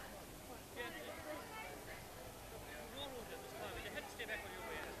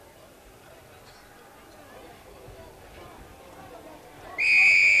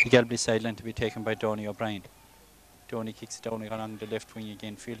 The Galbally sideline to be taken by Donny O'Brien. Donny kicks it down along the left wing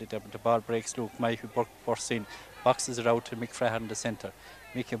again, fielded there, but the ball breaks loose. Mikey Burke bursts in, boxes it out to Mick Fraher in the centre.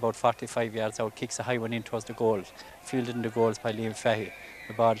 Mickey about 45 yards out, kicks a high one in towards the goal. Fielded in the goals by Liam Fahey.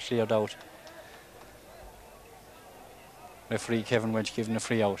 The ball cleared out. Referee Kevin Welch giving a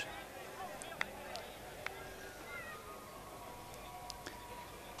free out.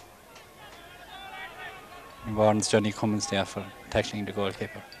 And warns Johnny Cummins there for tackling the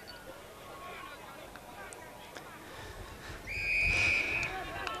goalkeeper.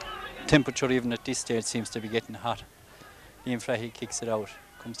 Temperature even at this stage seems to be getting hot. Liam Fahey kicks it out,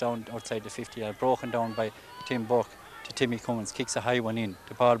 comes down outside the 50-yard, broken down by Tim Buck to Timmy Cummins, kicks a high one in.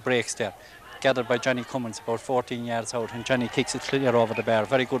 The ball breaks there, gathered by Johnny Cummins about 14 yards out, and Johnny kicks it clear over the bar.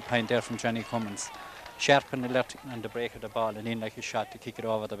 Very good point there from Johnny Cummins. Sharp and alert on the break of the ball and in like a shot to kick it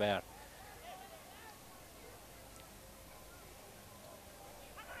over the bar.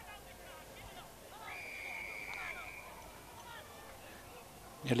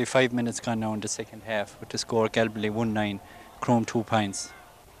 Nearly 5 minutes gone now in the second half with the score Galbally 1-9, Croom 2 points.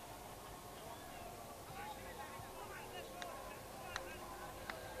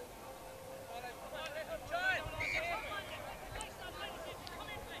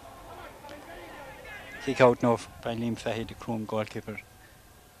 Kick out now by Liam Fahey, the Croom goalkeeper,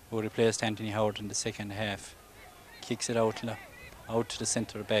 who replaced Anthony Howard in the second half. Kicks it out to the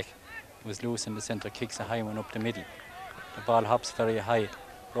centre back. It was loose in the centre, kicks a high one up the middle. The ball hops very high.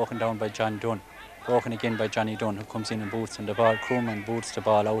 Broken down by John Dunn. Broken again by Johnny Dunn, who comes in and boots, and the ball, Crewman boots the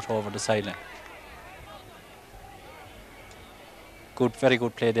ball out over the sideline. Very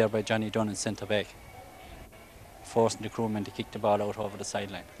good play there by Johnny Dunn in centre back, forcing the Crewman to kick the ball out over the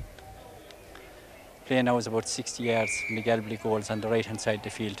sideline. Play now is about 60 yards from the Galbally goals on the right hand side of the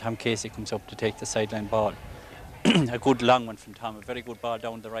field. Tom Casey comes up to take the sideline ball. A good long one from Tom, a very good ball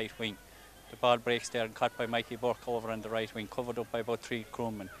down the right wing. The ball breaks there and caught by Mikey Burke over on the right wing, covered up by about 3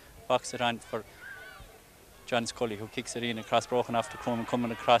 Crewmen. Box it on for John Scully, who kicks it in across, broken off the Crewman,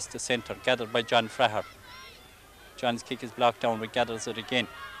 coming across the centre, gathered by John Fraher. John's kick is blocked down, but gathers it again.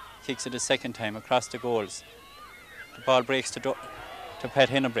 Kicks it a second time across the goals. The ball breaks to Pat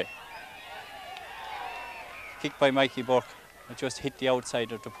Hennebury. Kicked by Mikey Burke, it just hit the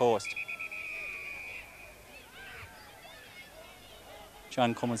outside of the post.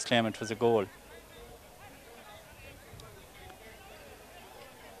 John Cummins claimed it was a goal.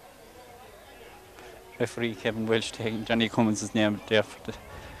 Referee Kevin Welch taking Johnny Cummins' name there for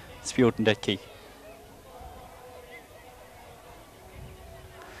disputing that kick.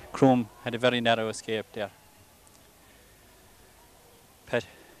 Croom had a very narrow escape there. Pat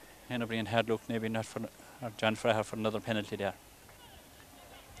Hennebury and hard look, maybe not for John Fraher for another penalty there.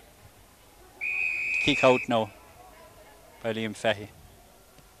 Kick out now by Liam Fahey.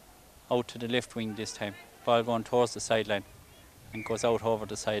 Out to the left wing this time. Ball going towards the sideline and goes out over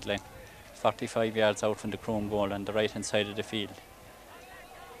the sideline. 45 yards out from the Croom goal on the right hand side of the field.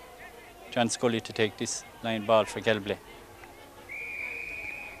 John Scully to take this line ball for Galbally.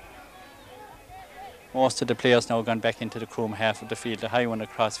 Most of the players now gone back into the Croom half of the field. The high one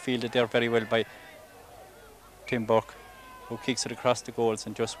across, fielded there very well by Tim Burke, who kicks it across the goals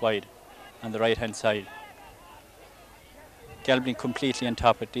and just wide on the right hand side. Galbally completely on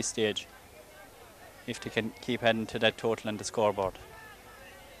top at this stage, if they can keep adding to that total on the scoreboard.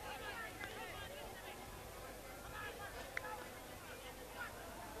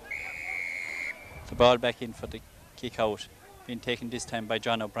 ball back in for the kick out, being taken this time by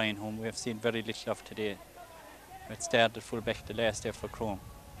John O'Brien, whom we have seen very little of today. It started full back the last day for Croom.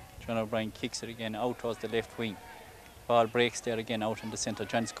 John O'Brien kicks it again out towards the left wing. Ball breaks there again out in the centre.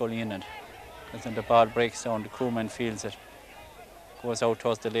 John Scully in it. As then the ball breaks down, the crewman feels it. Goes out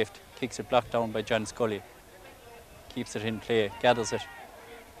towards the left, kicks it blocked down by John Scully. Keeps it in play, gathers it,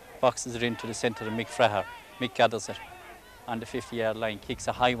 boxes it into the centre of Mick Fraher. Mick gathers it on the 50-yard line, kicks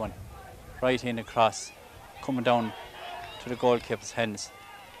a high one, right in across, coming down to the goalkeeper's hands.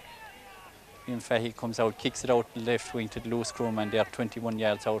 In fact, he comes out, kicks it out the left wing to the loose crewman there, 21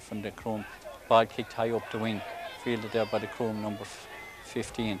 yards out from the Croom. Ball kicked high up the wing, fielded there by the Croom number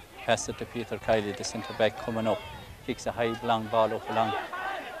 15. Passed it to Peter Kiley, the centre back coming up. Kicks a high long ball up along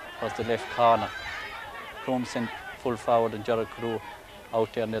towards the left corner. Croom sent full forward and Gerard Carew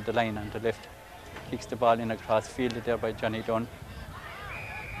out there near the line on the left. Kicks the ball in across, fielded there by Johnny Dunn.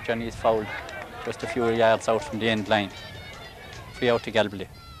 Johnny is fouled just a few yards out from the end line. Free out to Galbally.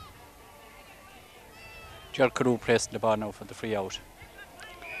 Gerard Carew pressed the ball now for the free out.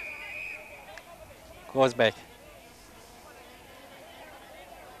 Goes back.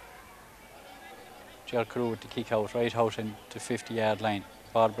 Gerard Carew with the kick out, right out in the 50-yard line.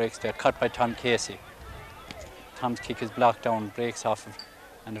 Ball breaks there, cut by Tom Casey. Tom's kick is blocked down, breaks off it,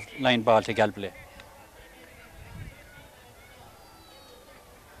 and a line ball to Galbally.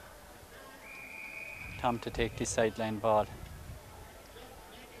 Tom to take this sideline ball.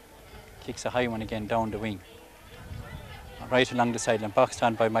 Kicks a high one again down the wing. Right along the sideline, boxed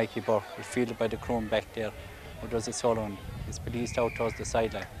on by Mikey Burke, fielded by the Croom back there, who does a solo and is released out towards the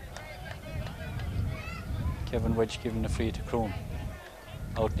sideline. Kevin Wedge giving the free to Croom,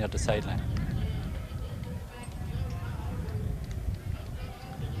 out near the sideline.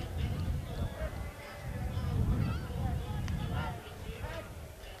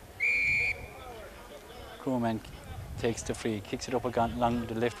 Crewman takes the free, kicks it up along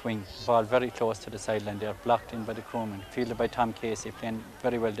the left wing, ball very close to the sideline there, blocked in by the crewman, fielded by Tom Casey, playing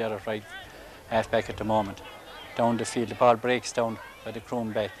very well there at right half back at the moment. Down the field, the ball breaks down by the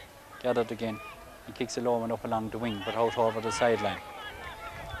Croom back, gathered again, he kicks a low one up along the wing, but out over the sideline.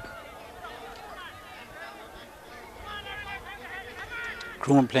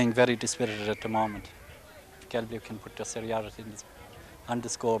 Croom playing very dispirited at the moment. If Galbally can put their seriality on the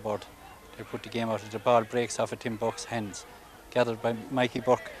scoreboard, they put the game out. The ball breaks off of Tim Buck's hands, gathered by Mikey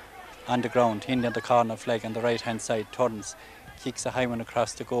Burke on the ground, in near the corner flag on the right hand side, turns, kicks a high one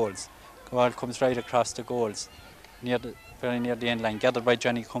across the goals. The ball comes right across the goals, very near the end line, gathered by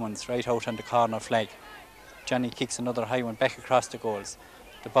Johnny Cummins, right out on the corner flag. Johnny kicks another high one back across the goals.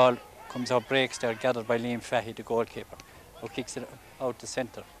 The ball comes out, breaks there, gathered by Liam Fahey, the goalkeeper, who kicks it out the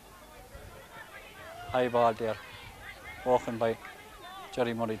centre. High ball there, walking by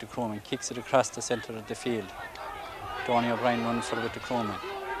Jerry Murray, the crewman, kicks it across the centre of the field. Tony O'Brien runs for it with the crewman.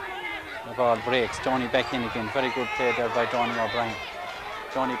 The ball breaks, Tony back in again, very good play there by Tony O'Brien.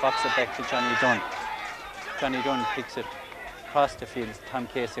 Tony boxes it back to Johnny Dunn. Johnny Dunn kicks it across the field, Tom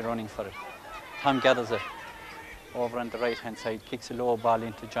Casey running for it. Tom gathers it over on the right hand side, kicks a low ball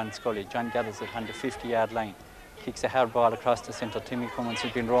into John Scully. John gathers it on the 50-yard line, kicks a hard ball across the centre. Timmy Cummins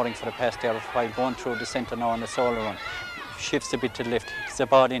has been roaring for the past there while going through the centre now on a solo run. Shifts a bit to the left, kicks the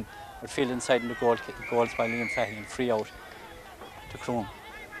ball in, but field inside in the goals by Liam Fahey and free out to Croom.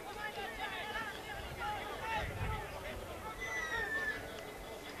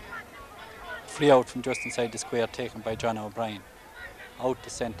 Free out from just inside the square taken by John O'Brien. Out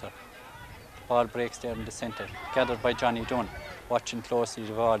the centre. The ball breaks there in the centre. Gathered by Johnny Dunn. Watching closely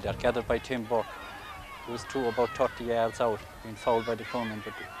the ball there. Gathered by Tim Burke. It was two about 30 yards out. Being fouled by the crewman,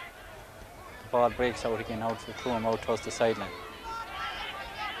 but the ball breaks out again out for Croom out towards the sideline.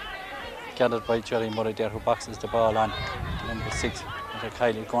 Gathered by Jerry Murray there, who boxes the ball on to number 6. And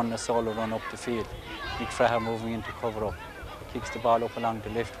Kylie going a solo run up the field. Mick Fraher moving in to cover up. He kicks the ball up along the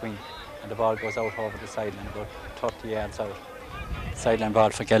left wing, and the ball goes out over the sideline, about 30 yards out. Sideline ball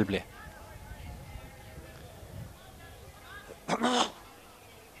for Galbally.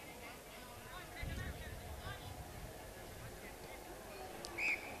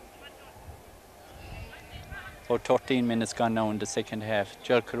 About 13 minutes gone now in the second half.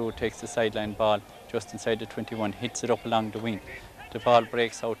 Gerald Carew takes the sideline ball just inside the 21, hits it up along the wing. The ball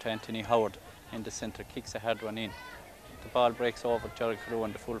breaks out to Anthony Howard in the centre, kicks a hard one in. The ball breaks over Gerald Carew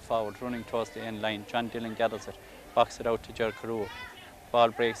on the full forward, running towards the end line. John Dillon gathers it, boxes it out to Gerald Carew. Ball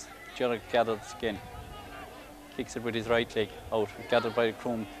breaks, Gerald gathers again, kicks it with his right leg out, gathered by the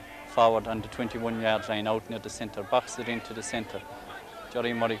Croom forward on the 21-yard line out near the centre, boxes it into the centre.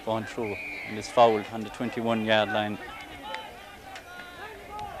 Jerry Murray going through and is fouled on the 21-yard line.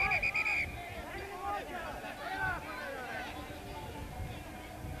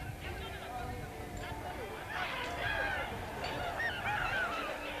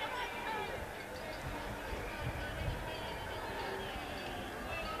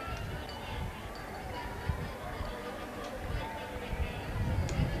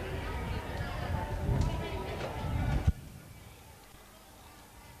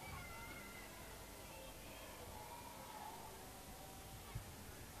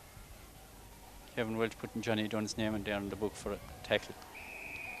 Kevin Welch putting Johnny Dunn's name in there in the book for a tackle.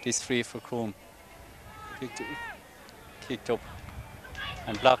 This free for Croom. Kicked up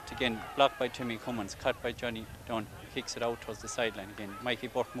and blocked again. Blocked by Timmy Cummins. Cut by Johnny Dunn. Kicks it out towards the sideline again. Mikey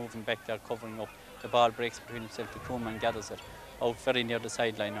Burke moving back there, covering up. The ball breaks between himself. The crewman gathers it out very near the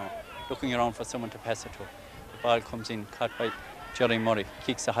sideline now, looking around for someone to pass it to. The ball comes in, caught by Jerry Murray.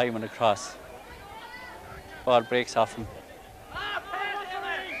 Kicks a high one across. Ball breaks off him.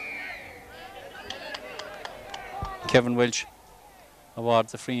 Kevin Welch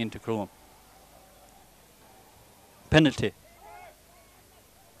awards a free into Croom. Penalty.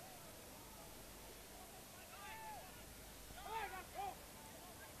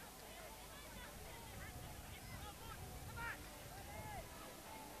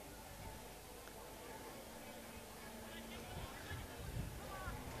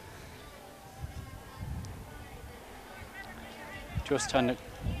 Just on a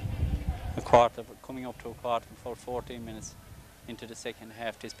quarter, but coming up to a quarter before 14 minutes into the second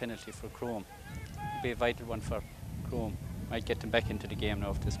half, this penalty for Croom. It'll be a vital one for Croom. Might get them back into the game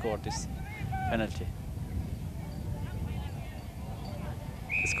now if they score this penalty.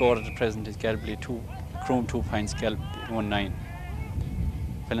 The score at the present is Galbally 2, Croom 2 points, Galbally 1-9.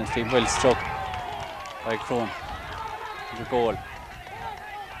 Penalty well struck by Croom. The goal.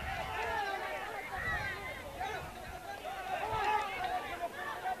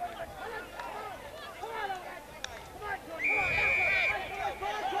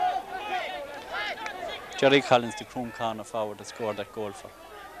 Jerry Collins, the Croom corner forward, has scored that goal for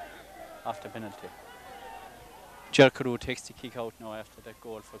after penalty. Carew takes the kick out now after that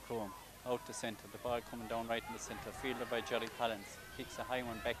goal for Croom. Out the centre, the ball coming down right in the centre, fielded by Jerry Collins. Kicks a high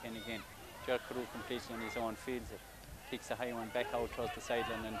one back in again. Carew completely on his own, fields it. Kicks a high one back out towards the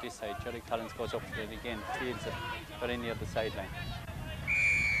sideline and this side. Jerry Collins goes up to it again, fields it, very near the sideline.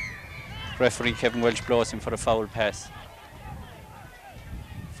 Referee Kevin Welch blows him for a foul pass.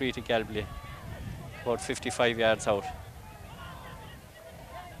 Free to Galbally. About 55 yards out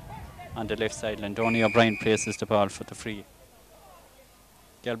on the left sideline. Donny O'Brien places the ball for the free.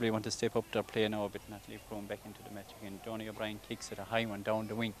 Galbally want to step up their play now a bit, not leave Croom back into the match again. Donny O'Brien kicks it a high one down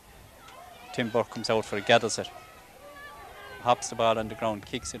the wing. Tim Burke comes out for it, gathers it, hops the ball on the ground,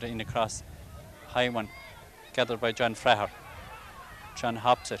 kicks it in across. High one, gathered by John Fraher. John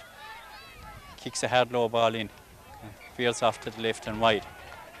hops it, kicks a hard low ball in, veers off to the left and wide.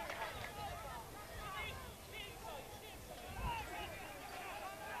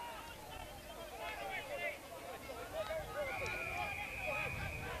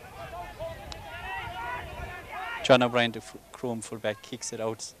 John O'Brien, the Croom fullback, kicks it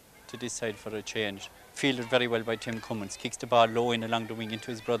out to this side for a change. Fielded very well by Tim Cummins. Kicks the ball low in along the wing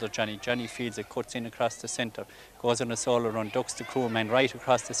into his brother Johnny. Johnny fields it, cuts in across the centre, goes on a solo run, ducks the Croom man right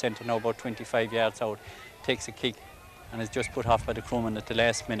across the centre, now about 25 yards out. Takes a kick and is just put off by the Croom at the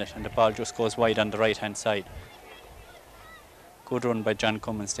last minute, and the ball just goes wide on the right hand side. Good run by John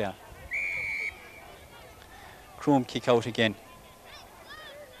Cummins there. Croom kick out again.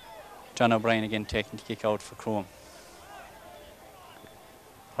 John O'Brien again taking the kick out for Croom.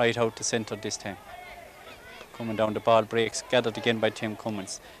 Right out the centre this time. Coming down, the ball breaks, gathered again by Tim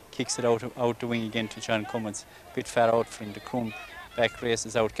Cummins. Kicks it out the wing again to John Cummins. Bit far out from the Croom. Back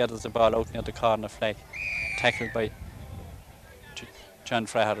races out, gathers the ball out near the corner flag. Tackled by John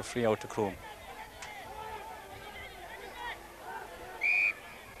Fraher, free out to Croom.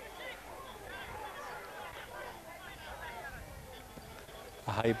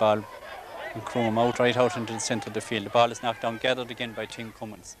 A high ball. And Croom out right out into the centre of the field. The ball is knocked down, gathered again by Tim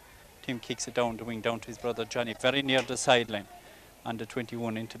Cummins. Tim kicks it down the wing, down to his brother Johnny, very near the sideline. On the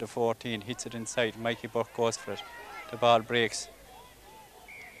 21 into the 14, hits it inside. Mikey Burke goes for it. The ball breaks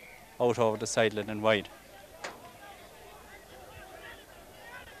out over the sideline and wide.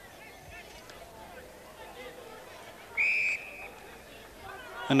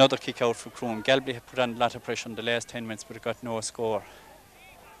 Another kick out for Croom. Galbally had put on a lot of pressure in the last 10 minutes, but it got no score.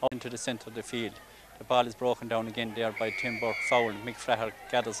 Out into the centre of the field. The ball is broken down again there by Tim Burke, foul. Mick Fraher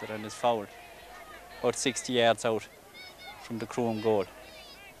gathers it and is fouled. About 60 yards out from the Croom goal.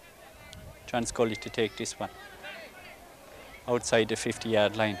 John Scully to take this one. Outside the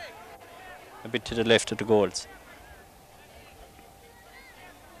 50-yard line. A bit to the left of the goals.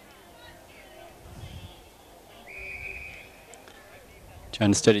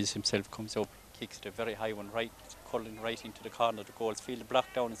 John steadies himself, comes up, kicks it a very high one, right, curling right into the corner of the goals. Field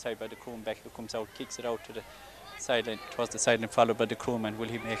blocked down inside by the Croom back, who comes out, kicks it out to the sideline, towards the sideline, followed by the Croom, and will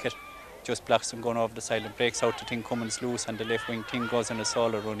he make it? Just blocks him going over the sideline, breaks out to Tim Cummins loose on the left wing. Tim goes on a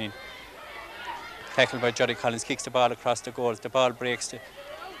solo run in. Tackled by Jerry Collins, kicks the ball across the goals. The ball breaks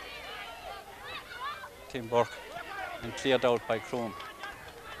Tim Burke and cleared out by Croom.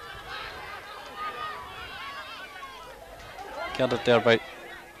 Gathered there by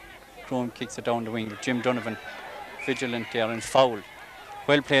Croom, kicks it down the wing. Jim Donovan vigilant there and foul.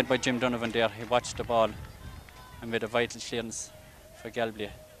 Well played by Jim Donovan there. He watched the ball and made a vital clearance for Galbally.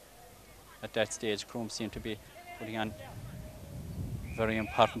 At that stage, Croom seemed to be putting on a very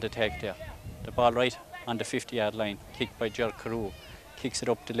important attack there. The ball right on the 50-yard line, kicked by Ger Carew. Kicks it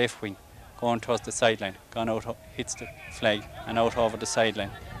up the left wing, going towards the sideline. Gone out, hits the flag and out over the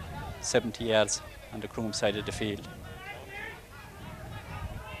sideline. 70 yards on the Croom side of the field.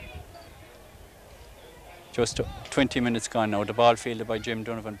 Just 20 minutes gone now. The ball fielded by Jim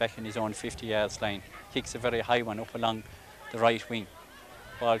Donovan back in his own 50 yards line. Kicks a very high one up along the right wing.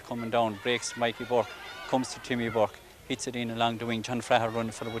 Ball coming down, breaks Mikey Burke, comes to Timmy Burke, hits it in along the wing. John Fraher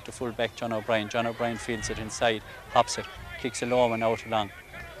running for it with the full back John O'Brien. John O'Brien fields it inside, hops it, kicks a low one out along.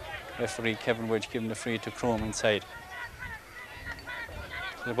 Referee Kevin Welch giving the free to Croom inside.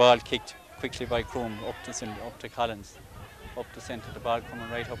 The ball kicked quickly by Croom up to Collins, up the centre. The ball coming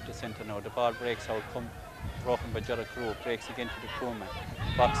right up the centre now. The ball breaks out, broken by Gerard Carew, breaks again to the Croom man.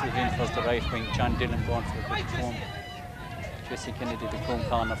 Boxes it in towards the right wing. John Dillon going for it with the Croom. Jesse Kennedy, the Croom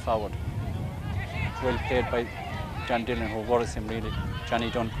corner forward. Well played by John Dillon, who worries him really.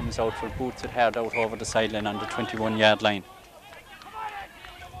 Johnny Dunn comes out for boots it hard out over the sideline on the 21-yard line.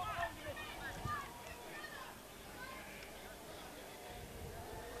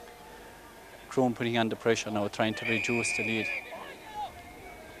 Croom putting under pressure now, trying to reduce the lead.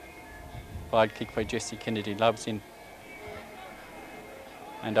 Ball kick by Jesse Kennedy, lobs in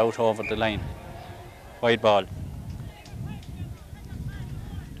and out over the line. Wide ball.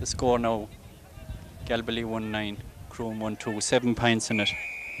 The score now, Galbally 1-9, Croom 1-2, 7 points in it,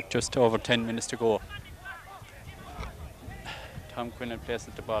 with just over 10 minutes to go. Tom Quinlan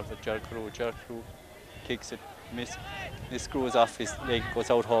places the ball for Gerard Carew. Gerard Carew kicks it, miss screws off his leg,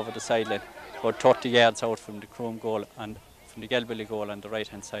 goes out over the sideline, about 30 yards out from the Croom goal and from the Galbally goal on the right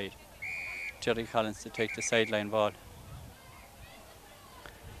hand side. Jerry Collins to take the sideline ball.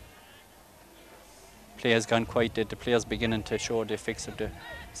 Play has gone quite dead. The players beginning to show the effects of the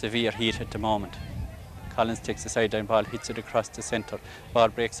severe heat at the moment. Collins takes the sideline ball, hits it across the centre. Ball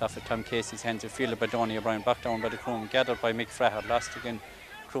breaks off at Tom Casey's hands. Fielded by Donny O'Brien, back down by the Croom. Gathered by Mick Fraher, lost again.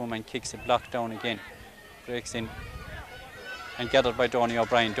 Croom and kicks it, blocked down again. Breaks in and gathered by Donny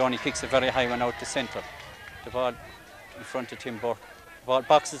O'Brien. Donny kicks a very high one out the centre. The ball in front of Tim Burke. The ball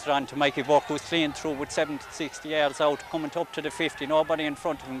boxes it on to Mikey Burke, who's fleeing through with 60 yards out, coming up to the 50. Nobody in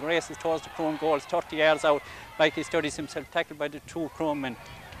front of him. Races towards the Croom goals, 30 yards out. Mikey studies himself, tackled by the 2 Croom men,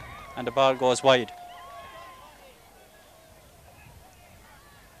 and the ball goes wide.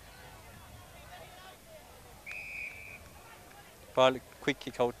 Ball quick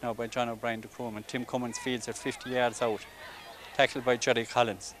kick out now by John O'Brien to Croom, and Tim Cummins fields at 50 yards out. Tackled by Jerry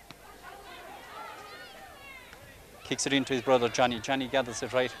Collins. Kicks it into his brother Johnny. Johnny gathers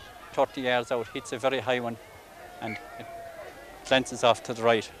it right 30 yards out, hits a very high one, and it glances off to the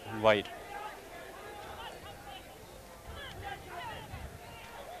right and wide.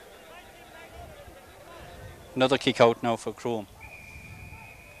 Another kick out now for Croom.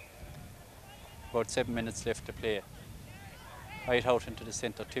 About 7 minutes left to play. Right out into the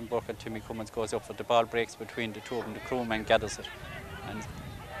centre. Tim Burke and Timmy Cummins goes up for the ball, breaks between the two of them. The Croom man gathers it, and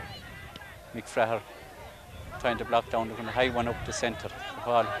Mick Fraher trying to block down the high one up the centre. The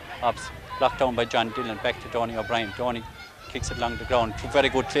ball hops, blocked down by John Dillon, back to Donny O'Brien. Donny kicks it along the ground. Very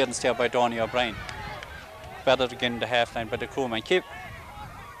good clearance there by Donny O'Brien. Battered again the half line by the Croom man. Keep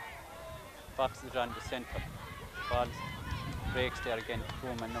boxes it on the centre. Ball breaks there again.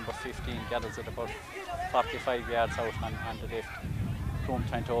 Croom man number 15 gathers it about 45 yards out on the left. Croom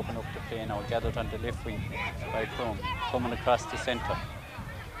trying to open up the play now. Gathered on the left wing by Croom. Coming across the centre.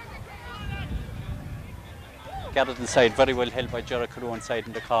 Gathered inside, very well held by Gerard Carew inside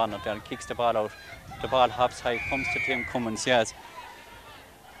in the corner there, and kicks the ball out. The ball hops high, comes to Tim Cummins, yes.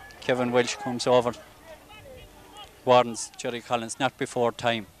 Kevin Welch comes over. Warden's Jerry Collins, not before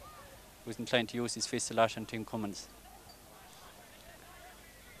time. He was inclined to use his fist a lot on Tim Cummins.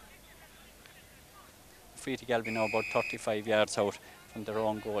 Free to Galbally now, about 35 yards out from their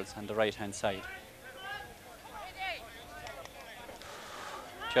own goals on the right hand side.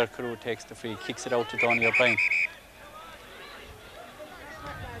 Gerard Carew takes the free, kicks it out to Donny O'Brien.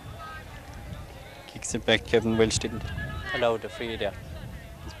 Kicks it back. Kevin Welch didn't allow the free there.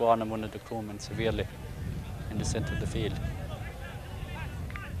 He's warning one of the crewmen severely in the centre of the field.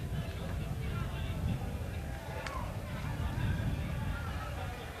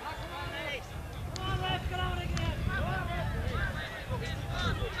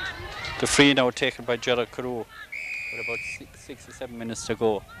 The free now taken by Gerard Carew with about 6 or 7 minutes to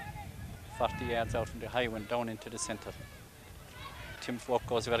go. 40 yards out from the high one down into the centre. Tim Folk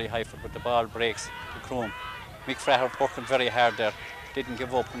goes very high for it, but the ball breaks to Croom. Mick Fraher working very hard there, didn't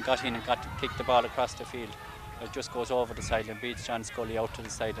give up and got in and kicked the ball across the field. It just goes over the side and beats John Scully out to the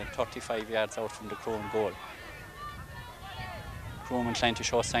side and 35 yards out from the Croom goal. Croom inclined to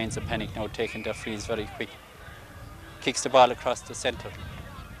show signs of panic now, taking their frees very quick. Kicks the ball across the centre,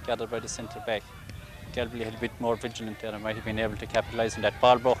 gathered by the centre back. Galbally had a bit more vigilant there and might have been able to capitalise on that.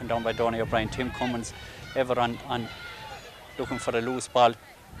 Ball broken down by Donny O'Brien. Tim Cummins ever on looking for a loose ball.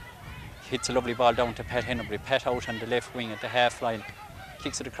 Hits a lovely ball down to Pat Henry. Pat out on the left wing at the half line.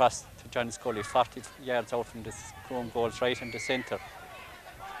 Kicks it across to John Scully, 40 yards out from the Croom goals, right in the centre.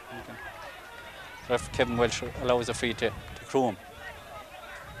 Ref Kevin Welsh allows a free to Croom.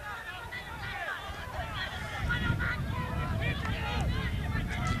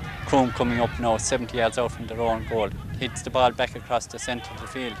 Croom coming up now, 70 yards out from their own goal. Hits the ball back across the centre of the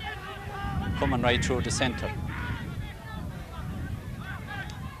field. Coming right through the centre.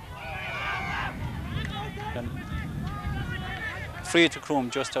 Free to Croom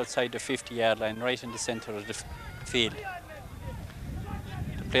just outside the 50-yard line, right in the centre of the field.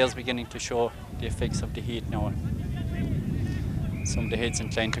 The players beginning to show the effects of the heat now. Some of the heads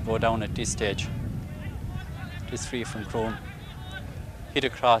inclined to go down at this stage. This free from Croom. Hit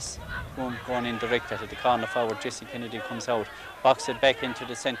across, Croom going in direct at it. The corner forward, Jesse Kennedy comes out. Box it back into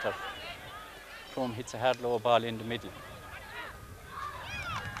the centre. Croom hits a hard low ball in the middle.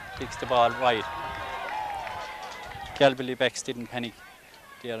 Kicks the ball wide. Galbally backs didn't panic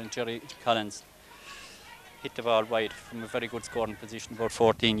there, and Jerry Collins hit the ball wide from a very good scoring position, about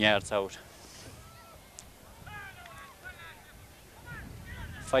 14 yards out.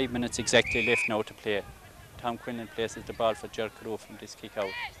 5 minutes exactly left now to play. Tom Quinlan places the ball for Ger Carew from this kick out.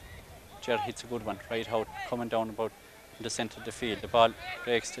 Ger hits a good one, right out, coming down about in the centre of the field. The ball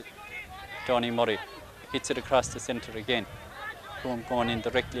breaks to Donny Murray, hits it across the centre again. Croom going in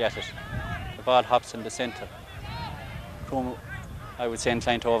directly at it. The ball hops in the centre. Croom, I would say,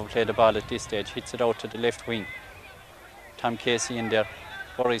 inclined to overplay the ball at this stage, hits it out to the left wing. Tom Casey in there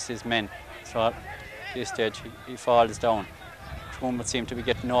worries his men, so at this stage he falls down. Croom would seem to be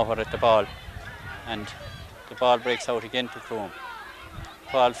getting nowhere at the ball, and the ball breaks out again to Croom.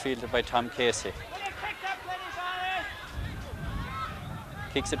 Ball fielded by Tom Casey.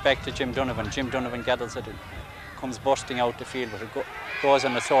 Kicks it back to Jim Donovan. Jim Donovan gathers it, comes bursting out the field, but it goes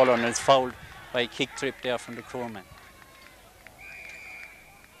on a solo and is fouled by a kick trip there from the Crewman.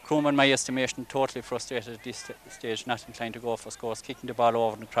 Croom, in my estimation, totally frustrated at this stage, not inclined to go for scores, kicking the ball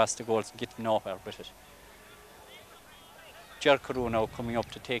over and across the goals and getting nowhere with it. Ger Carew now coming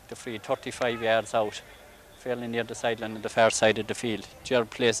up to take the free, 35 yards out, fairly near the sideline on the far side of the field. Ger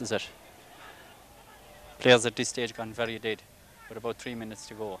places it. Players at this stage gone very dead, with about 3 minutes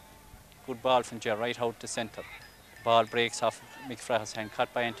to go. Good ball from Ger, right out to centre. Ball breaks off Mick Fraher's hand,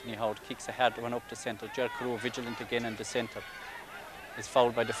 caught by Anthony Howard, kicks a hard one up the centre. Ger Carew vigilant again in the centre. Is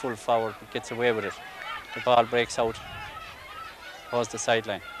fouled by the full forward, but gets away with it. The ball breaks out, goes the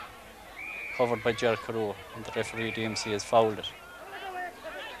sideline. Covered by Ger Carew, and the referee DMC has fouled it.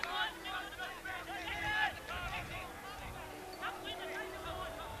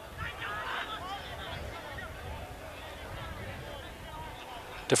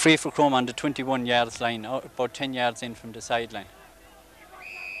 The free for Croom on the 21 yards line, about 10 yards in from the sideline.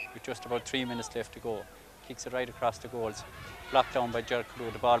 With just about 3 minutes left to go. Kicks it right across the goals. Blocked down by Ger Carew.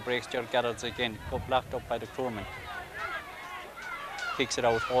 The ball breaks, Ger gathers again. Got blocked up by the crewman. Kicks it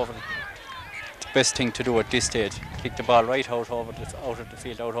out over. The best thing to do at this stage. Kick the ball right out of the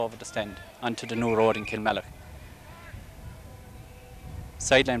field, out over the stand, onto the new road in Kilmallock.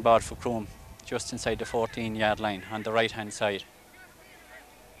 Sideline ball for Croom, just inside the 14-yard line on the right-hand side.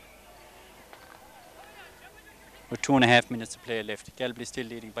 With 2.5 minutes to play left. Galbally still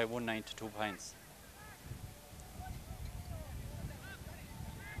leading by 1-9 to 2 points.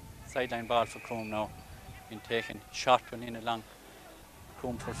 Sideline ball for Croom now, been taken, shot one in along.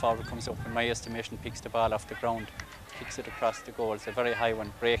 Croom full forward comes up, in my estimation, picks the ball off the ground, kicks it across the goal. It's a very high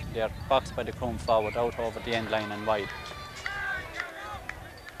one, breaking there, boxed by the Croom forward, out over the end line and wide.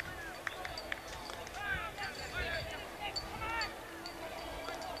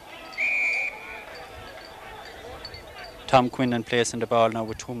 Tom Quinlan placing the ball now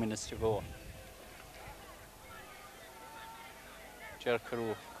with 2 minutes to go. Ger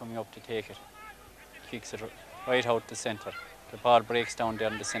Carew coming up to take it, kicks it right out the centre. The ball breaks down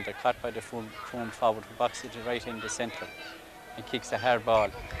there in the centre, caught by the full Croom forward, who boxes it right in the centre and kicks a hard ball.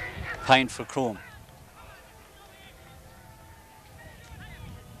 Point for Croom.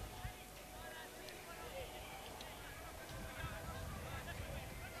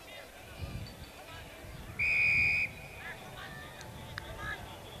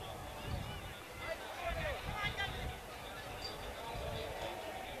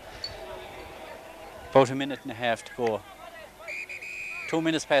 About a minute and a half to go. 2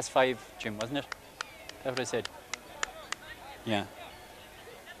 minutes past 5, Jim, wasn't it? That's what I said. Yeah.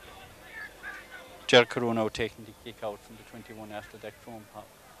 Croom now taking the kick out from the 21 after that Croom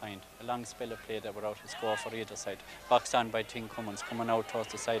point. A long spell of play there without a score for either side. Boxed on by Tim Cummins, coming out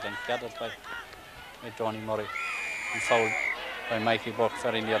towards the side and gathered by Johnny Murray. And fouled by Mikey Buck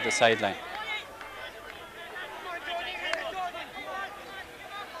very near the sideline.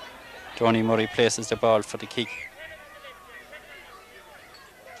 Johnny Murray places the ball for the kick.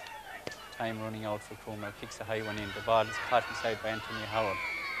 Time running out for Croom. Now kicks a high one in. The ball is caught inside by Anthony Howard.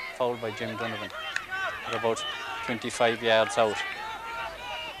 Fouled by Jim Donovan. At about 25 yards out.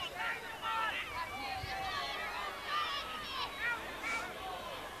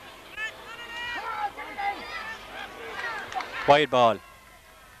 Wide ball.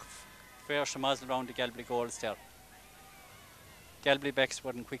 Fair muzzle around the Galbally goals there. Galbally backs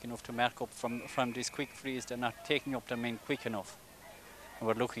weren't quick enough to mark up from this quick freeze. They're not taking up the men quick enough. And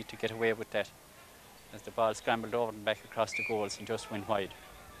we're lucky to get away with that as the ball scrambled over and back across the goals and just went wide.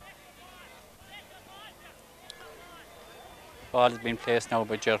 Ball has been placed now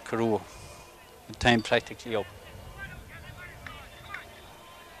by Croom. The time practically up.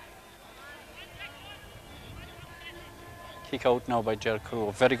 Kick out now by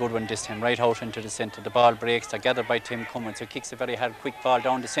Croom. Very good one this time, right out into the centre. The ball breaks, they're gathered by Tim Cummins, who kicks a very hard, quick ball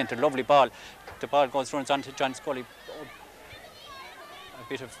down the centre. Lovely ball. The ball runs onto John Scully. A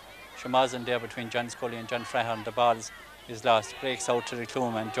bit of shamazan there between John Scully and John Frahan. The ball is lost. Breaks out to the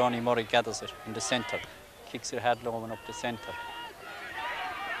Croom and Johnny Murray gathers it in the centre. Kicks it hard low and up the centre.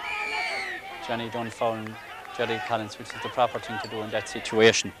 Johnny done fouling Jerry Collins, which is the proper thing to do in that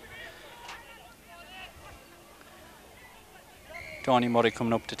situation. Johnny Murray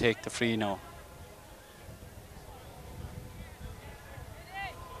coming up to take the free now.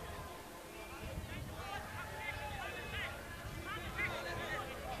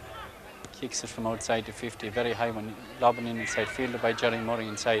 Kicks it from outside the 50, very high one, lobbing in inside, fielded by Jerry Murray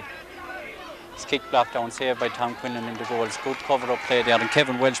inside. His kick blocked down, saved by Tom Quinlan in the goals. Good cover-up play there, and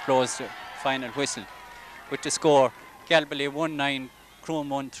Kevin Welsh blows the final whistle with the score. Galbally 1-9, Croom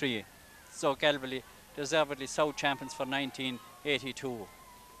 1-3. So Galbally deservedly South champions for 1982.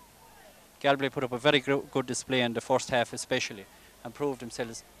 Galbally put up a very good display in the first half especially and proved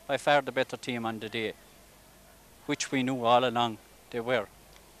themselves by far the better team on the day, which we knew all along they were,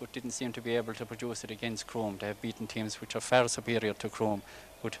 but didn't seem to be able to produce it against Croom. They have beaten teams which are far superior to Croom,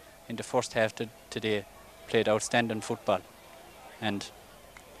 but in the first half today played outstanding football, and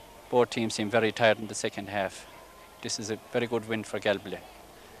both teams seem very tired in the second half. This is a very good win for Galbally.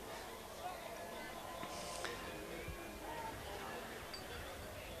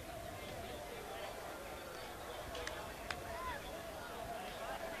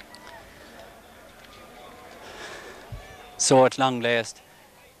 So at long last,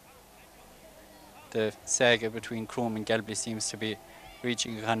 the saga between Croom and Galbally seems to be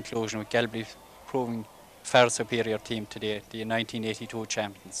reaching a conclusion, with Galbally proving far superior team today, the 1982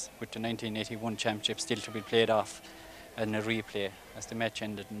 champions, with the 1981 championship still to be played off in a replay as the match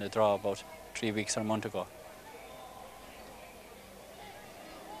ended in a draw about 3 weeks or a month ago.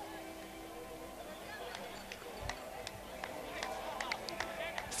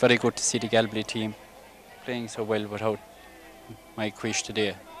 It's very good to see the Galbally team playing so well without Mike Quish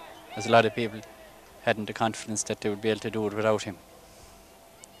today, as a lot of people hadn't the confidence that they would be able to do it without him.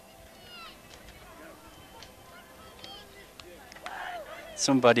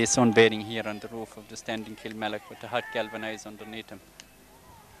 Somebody is sunbathing here on the roof of the stand in Kilmallock with the hot galvanised underneath him.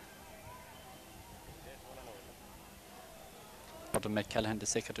 Gordon McCallaghan, the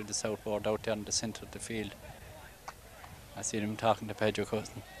secretary of the South Board, out there in the centre of the field. I see him talking to Pedro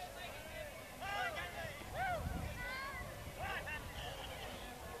Cousin.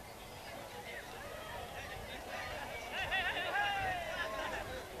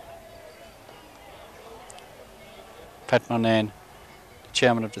 Pat Murnane,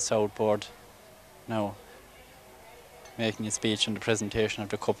 chairman of the South Board, now making a speech on the presentation of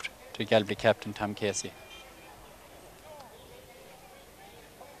the Cup to Galbally captain Tom Casey.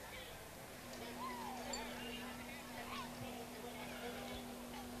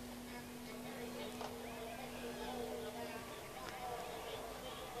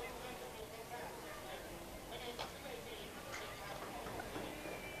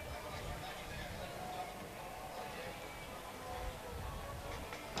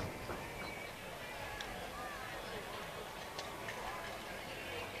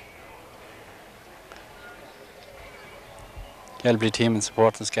 Galbally team and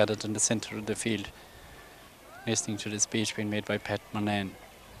supporters gathered in the centre of the field, listening to the speech being made by Pat Murnane.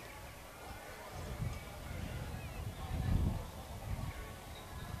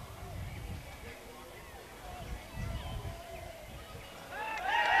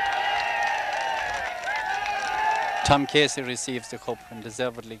 Tom Casey receives the cup, and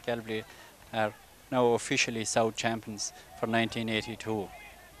deservedly Galbally are now officially South champions for 1982.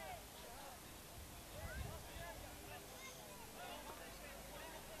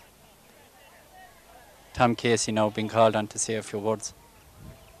 Tom Casey now being called on to say a few words.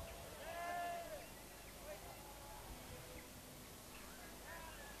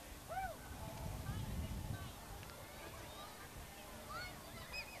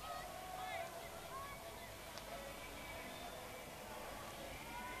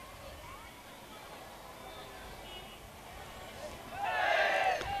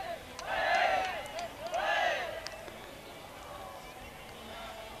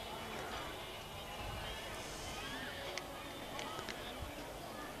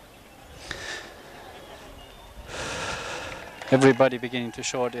 Everybody beginning to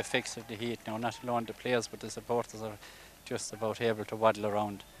show the effects of the heat now, not alone the players, but the supporters are just about able to waddle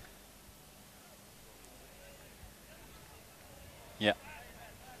around. Yeah.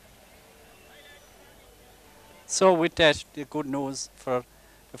 So with that, the good news for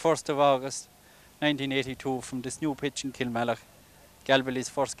the 1st of August 1982 from this new pitch in Kilmallock, Galbally's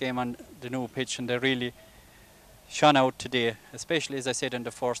first game on the new pitch, and they really shone out today, especially as I said in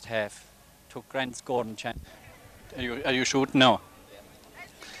the first half. Took grand scoring chance. Are you shooting now?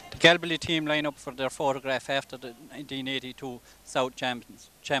 The Galbally team line up for their photograph after the 1982 South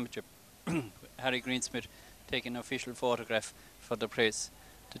Championship. Harry Greensmith taking an official photograph for the press.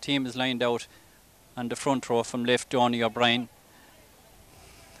 The team is lined out on the front row from left, Johnny O'Brien,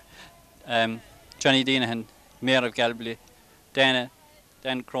 Johnny Deenahan, Mayor of Galbally, Dan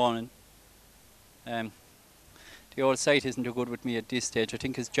Cronin. The old site isn't too good with me at this stage. I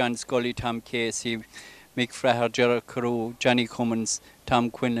think it's John Scully, Tom Casey, Mick Fraher, Gerard Carew, Johnny Cummins,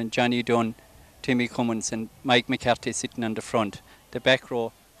 Tom Quinlan, Johnny Dunn, Timmy Cummins and Mike McCarthy sitting on the front. The back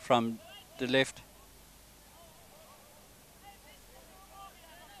row from the left.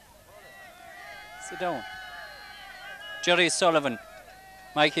 Sit down. Jerry Sullivan,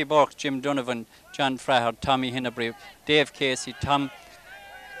 Mikey Burke, Jim Donovan, John Fraher, Tommy Hinnebury, Dave Casey, Pat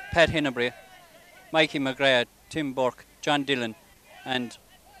Hinnebury, Mikey McGrath, Tim Burke, John Dillon and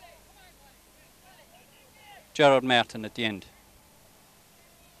Gerard Martin at the end.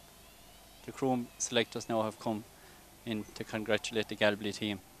 The Croom selectors now have come in to congratulate the Galbally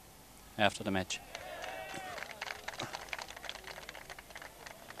team after the match.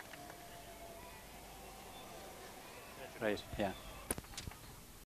 Right, yeah.